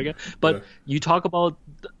over and over again. But you talk about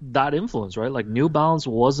that influence, right? Like New Balance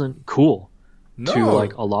wasn't cool to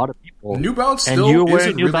like a lot of people. New Balance still and you're wearing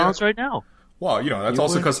isn't New really Balance right now. Well, that's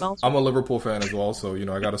also because I'm a Liverpool fan as well, so,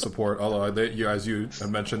 I got to support. Although, as you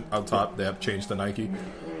mentioned out top, they have changed the Nike.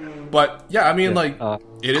 But, yeah, I mean,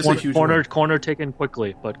 it is a huge corner taken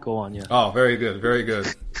quickly, but go on, yeah. Oh, very good, very good,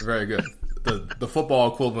 very good. The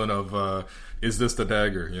football equivalent of, is this the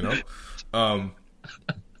dagger, But,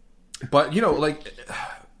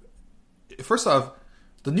 first off,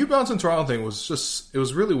 the New Balance in Toronto thing was it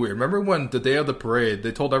was really weird. Remember when the day of the parade,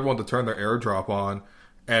 they told everyone to turn their airdrop on?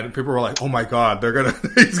 And people were like, "Oh my God,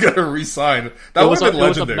 he's gonna re-sign." That would have been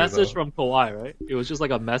legendary. It was a message from Kawhi, right? It was just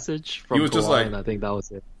like a message from Kawhi, just like, and I think that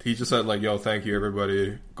was it. He just said, like, "Yo, thank you,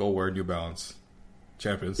 everybody. Go wear New Balance,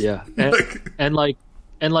 champions." Yeah, and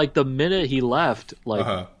the minute he left,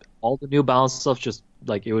 like all the New Balance stuff just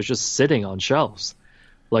like it was just sitting on shelves,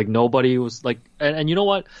 like nobody was like, and you know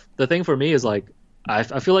what? The thing for me is like, I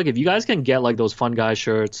feel like if you guys can get like those Fun Guy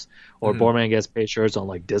shirts or Boardman Gets Paid shirts on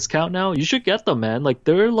like discount now, you should get them, man. Like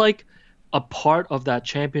they're like a part of that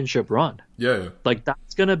championship run. Yeah. Like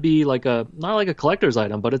that's gonna be like not like a collector's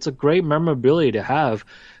item, but it's a great memorability to have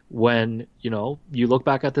when you look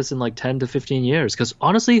back at this in like 10 to 15 years. Because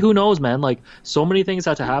honestly, who knows, man? Like so many things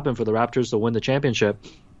had to happen for the Raptors to win the championship.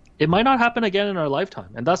 It might not happen again in our lifetime,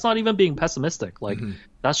 and that's not even being pessimistic. Like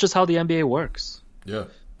that's just how the NBA works. Yeah,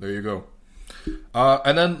 there you go.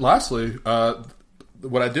 And then lastly,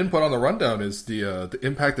 what I didn't put on the rundown is the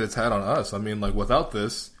impact that it's had on us. I mean, like without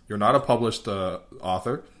this, you're not a published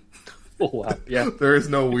author. Oh, wow. Yeah. There is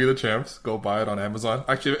no We the Champs. Go buy it on Amazon.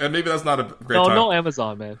 Actually, and maybe that's not a great time. No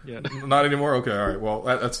Amazon, man. Yeah. Not anymore? Okay, all right. Well,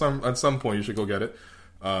 at some point you should go get it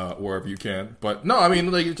wherever you can. But no, I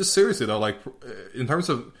mean, like just seriously though, like in terms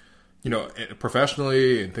of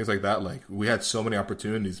professionally and things like that, like we had so many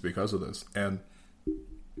opportunities because of this. And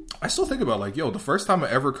I still think about like, the first time I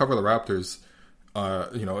ever covered the Raptors,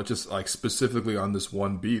 it's just like specifically on this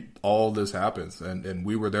one beat, all this happens, and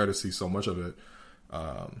we were there to see so much of it.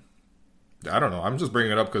 I don't know. I'm just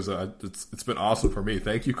bringing it up because it's been awesome for me.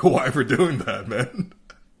 Thank you, Kawhi, for doing that, man.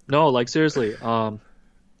 No, like seriously, Yahoo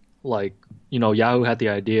had the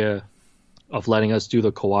idea of letting us do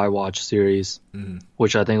the Kawhi Watch series,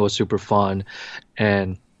 which I think was super fun,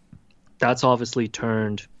 and that's obviously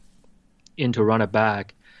turned into Run It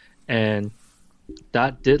Back. And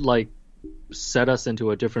that did like set us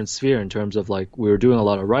into a different sphere in terms of like we were doing a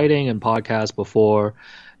lot of writing and podcasts before,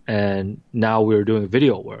 and now we were doing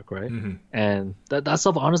video work, right? And that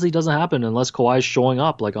stuff honestly doesn't happen unless Kawhi's showing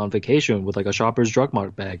up like on vacation with like a Shoppers Drug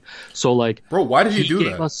Mart bag. So like, bro, why did he do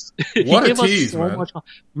that? What a tease, man!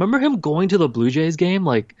 Remember him going to the Blue Jays game?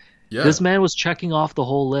 Like, this man was checking off the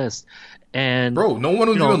whole list. And bro, no one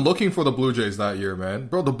was even looking for the Blue Jays that year, man.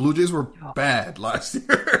 Bro, the Blue Jays were bad last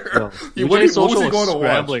year. Blue Jays what was he going to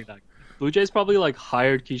watch? Blue Jays probably like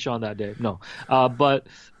hired Keyshawn that day. No, but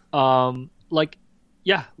like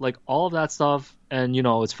all of that stuff. And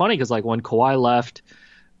it's funny because like when Kawhi left,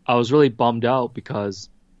 I was really bummed out because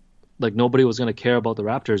like nobody was going to care about the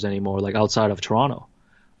Raptors anymore, like outside of Toronto.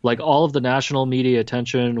 Like all of the national media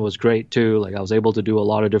attention was great too. Like I was able to do a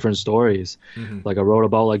lot of different stories. Like I wrote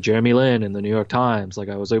about like Jeremy Lin in the New York Times. Like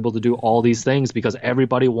I was able to do all these things because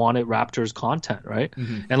everybody wanted Raptors content, right?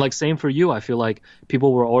 And like same for you. I feel like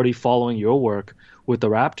people were already following your work with the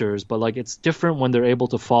Raptors, but like it's different when they're able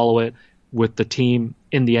to follow it with the team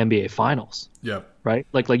in the NBA Finals. Yeah. Right?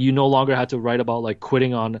 Like you no longer had to write about like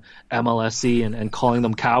quitting on MLSC and calling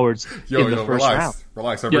them cowards in the first round.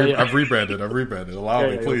 Relax. I've rebranded. Allow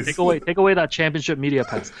me, please. Take away that championship media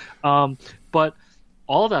pass. But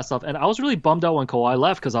all of that stuff. And I was really bummed out when Kawhi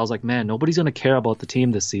left because I was like, man, nobody's going to care about the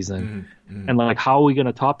team this season. And like, how are we going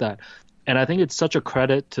to top that? And I think it's such a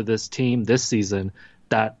credit to this team this season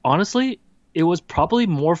that honestly, it was probably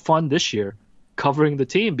more fun this year covering the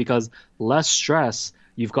team because less stress.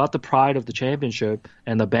 You've got the pride of the championship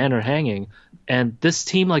and the banner hanging. And this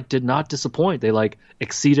team like did not disappoint. They like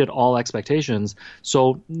exceeded all expectations.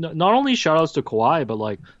 So not only shout outs to Kawhi, but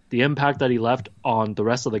like the impact that he left on the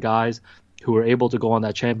rest of the guys who were able to go on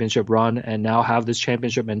that championship run and now have this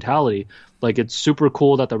championship mentality. Like it's super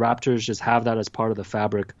cool that the Raptors just have that as part of the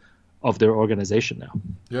fabric of their organization now.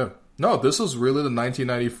 Yeah. No, this was really the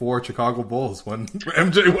 1994 Chicago Bulls when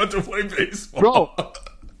MJ went to play baseball. Bro,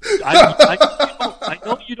 I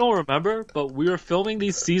know you don't remember, but we were filming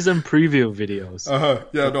these season preview videos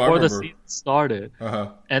before the season started.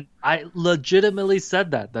 And I legitimately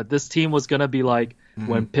said that this team was going to be like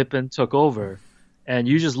when Pippen took over. And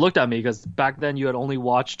you just looked at me because back then you had only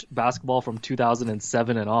watched basketball from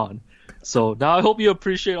 2007 and on. So now I hope you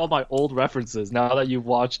appreciate all my old references now that you've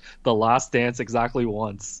watched The Last Dance exactly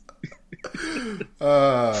once.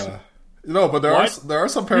 No, but there are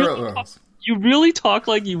some parallels. You really talk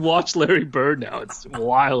like you watch Larry Bird now. It's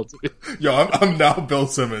wild. Yo, I'm now Bill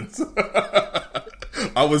Simmons.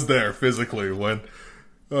 I was there physically when.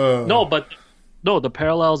 No, the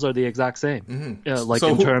parallels are the exact same. Like so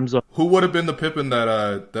in terms of who would have been the Pippen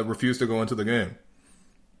that refused to go into the game.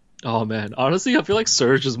 Oh man, honestly, I feel like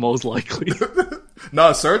Serge is most likely.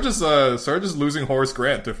 No, Serge is losing Horace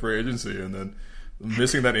Grant to free agency and then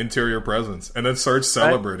missing that interior presence, and then Serge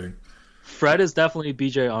celebrating. Fred is definitely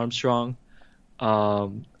B.J. Armstrong.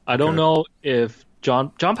 I don't know if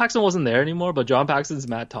John Paxson wasn't there anymore, but John Paxson's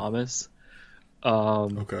Matt Thomas.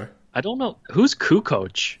 Okay. I don't know who's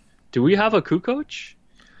Kukoc. Do we have a Kukoc?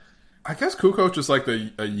 I guess Kukoc is like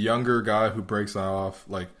a younger guy who breaks off.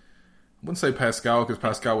 Like, I wouldn't say Pascal because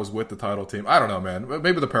Pascal was with the title team. I don't know, man.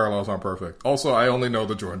 Maybe the parallels aren't perfect. Also, I only know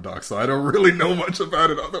the Jordan doc, so I don't really know much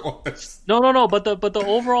about it otherwise. No. But the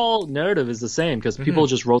overall narrative is the same because people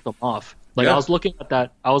just wrote them off. Like I was looking at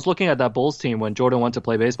that Bulls team when Jordan went to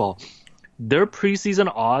play baseball. Their preseason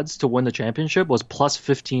odds to win the championship was plus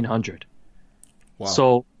 1,500. Wow.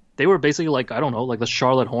 So they were basically like, I don't know, like the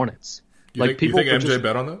Charlotte Hornets. You think MJ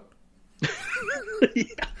bet on that? Yeah.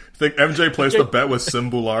 Think MJ placed a bet with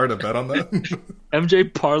Sim Bular to bet on that? MJ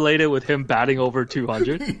parlayed it with him batting over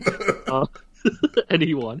 200. And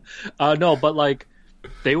he won. No, but like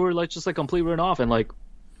they were like just like complete written off. And like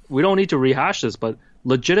we don't need to rehash this, but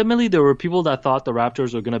legitimately there were people that thought the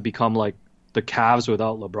Raptors were going to become like the Cavs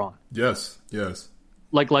without LeBron. Yes.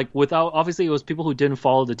 Like without, obviously it was people who didn't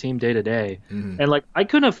follow the team day to day. And like I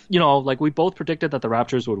couldn't have, like we both predicted that the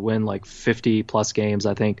Raptors would win like 50 plus games,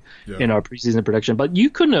 I think, in our preseason prediction, but you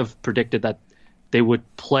couldn't have predicted that they would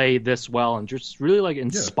play this well and just really like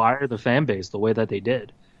inspire the fan base the way that they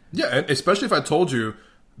did. Yeah, and especially if I told you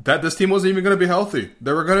that this team wasn't even going to be healthy.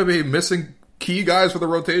 They were going to be missing key guys for the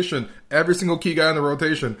rotation, every single key guy in the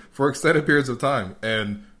rotation for extended periods of time.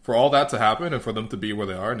 And for all that to happen and for them to be where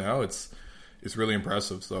they are now, it's really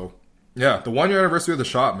impressive. So, yeah, the 1 year anniversary of the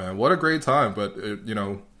shot, man. What a great time. But,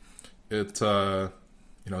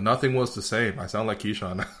 nothing was the same. I sound like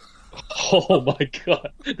Keyshawn. Oh, my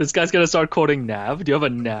God. This guy's going to start quoting Nav. Do you have a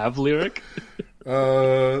Nav lyric?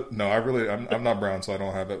 No, I'm not Brown, so I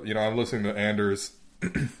don't have it. I'm listening to Anders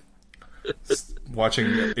watching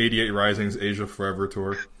 88 Rising's Asia Forever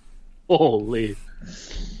tour. Holy.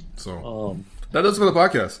 So, that does it for the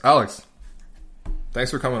podcast. Alex, thanks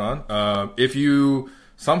for coming on. If you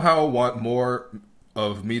somehow want more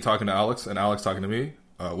of me talking to Alex and Alex talking to me,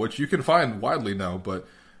 which you can find widely now, but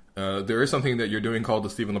there is something that you're doing called the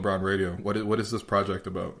Stephen LeBron Radio. What is this project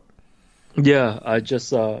about? Yeah, I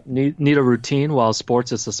just need a routine while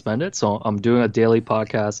sports is suspended, so I'm doing a daily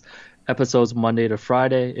podcast, episodes Monday to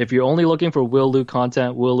Friday. If you're only looking for Will Lou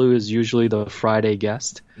content, Will Lou is usually the Friday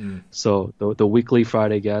guest, so the weekly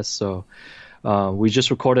Friday guest. So we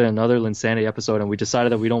just recorded another Linsanity episode, and we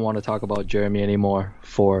decided that we don't want to talk about Jeremy anymore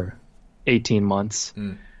for 18 months,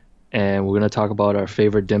 and we're going to talk about our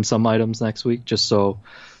favorite dim sum items next week, just so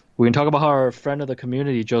we can talk about how our friend of the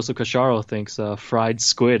community, Joseph Cacharo, thinks fried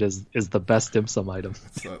squid is the best dim sum item.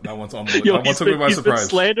 That one's on that one took me by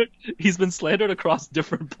surprise. He's been slandered across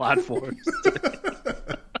different platforms.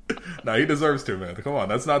 No, he deserves to, man. Come on,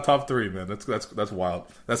 that's not top 3, man. That's wild.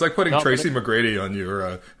 That's like putting Tracy McGrady on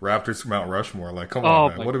your Raptors Mount Rushmore. Like, come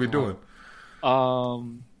on, man. What are we doing?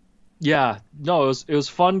 Yeah, no, it was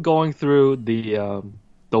fun going through the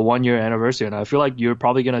 1 year anniversary, and I feel like you're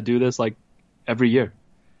probably gonna do this like every year.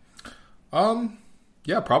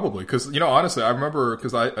 Yeah, probably. Because honestly, I remember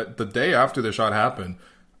because the day after the shot happened,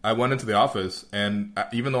 I went into the office, and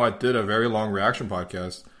even though I did a very long reaction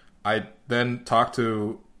podcast, I then talked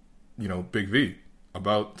to, Big V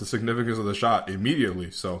about the significance of the shot immediately.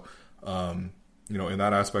 So, in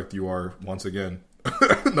that aspect, you are once again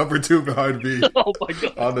number 2 behind me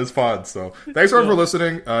on this pod. So thanks everyone for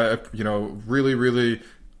listening. Really, really,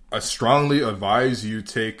 I strongly advise you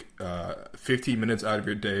take 15 minutes out of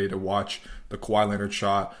your day to watch the Kawhi Leonard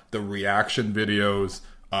shot, the reaction videos.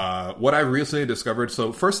 What I recently discovered,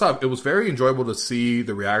 so first off, it was very enjoyable to see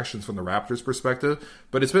the reactions from the Raptors perspective,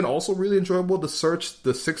 but it's been also really enjoyable to search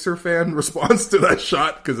the Sixer fan response to that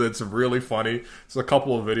shot, because it's really funny. There's a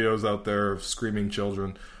couple of videos out there of screaming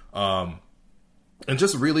children. And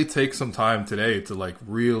just really take some time today to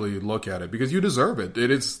really look at it, because you deserve it.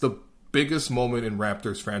 It is the biggest moment in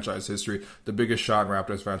Raptors franchise history, the biggest shot in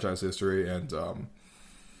Raptors franchise history. And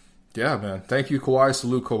yeah, man, thank you, Kawhi.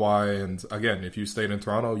 Salute Kawhi. And again, if you stayed in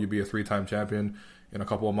Toronto, you'd be a 3-time champion in a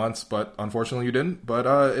couple of months. But unfortunately, you didn't. But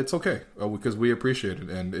it's okay, because we appreciate it,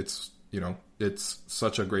 and it's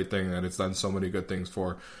such a great thing that it's done so many good things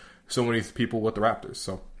for so many people with the Raptors.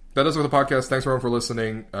 So that does it for the podcast. Thanks everyone for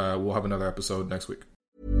listening. We'll have another episode next week.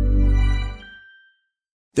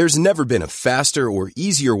 There's never been a faster or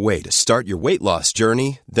easier way to start your weight loss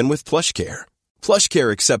journey than with PlushCare.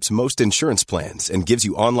 PlushCare accepts most insurance plans and gives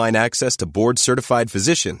you online access to board-certified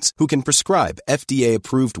physicians who can prescribe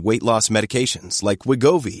FDA-approved weight loss medications like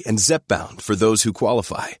Wegovy and Zepbound for those who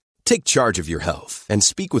qualify. Take charge of your health and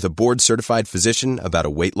speak with a board-certified physician about a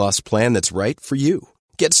weight loss plan that's right for you.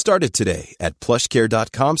 Get started today at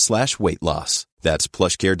plushcare.com/weight loss. That's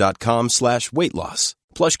plushcare.com/weight loss.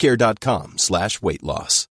 plushcare.com/weight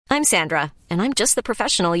loss. I'm Sandra, and I'm just the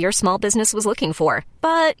professional your small business was looking for.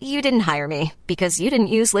 But you didn't hire me because you didn't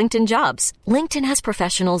use LinkedIn Jobs. LinkedIn has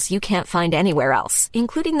professionals you can't find anywhere else,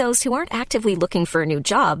 including those who aren't actively looking for a new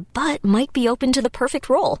job, but might be open to the perfect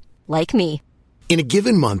role, like me. In a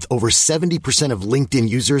given month, over 70% of LinkedIn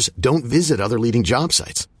users don't visit other leading job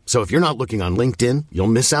sites. So if you're not looking on LinkedIn, you'll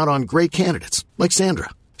miss out on great candidates like Sandra.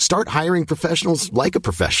 Start hiring professionals like a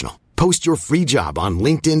professional. Post your free job on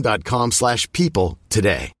linkedin.com/people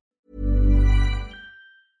today.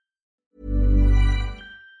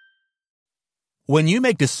 When you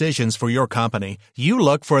make decisions for your company, you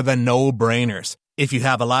look for the no-brainers. If you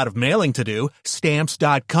have a lot of mailing to do,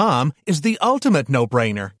 Stamps.com is the ultimate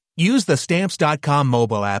no-brainer. Use the Stamps.com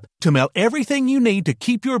mobile app to mail everything you need to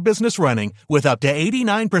keep your business running with up to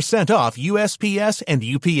 89% off USPS and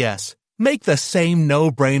UPS. Make the same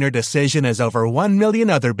no-brainer decision as over 1 million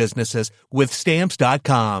other businesses with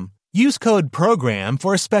Stamps.com. Use code PROGRAM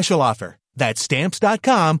for a special offer. That's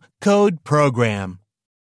Stamps.com, code PROGRAM.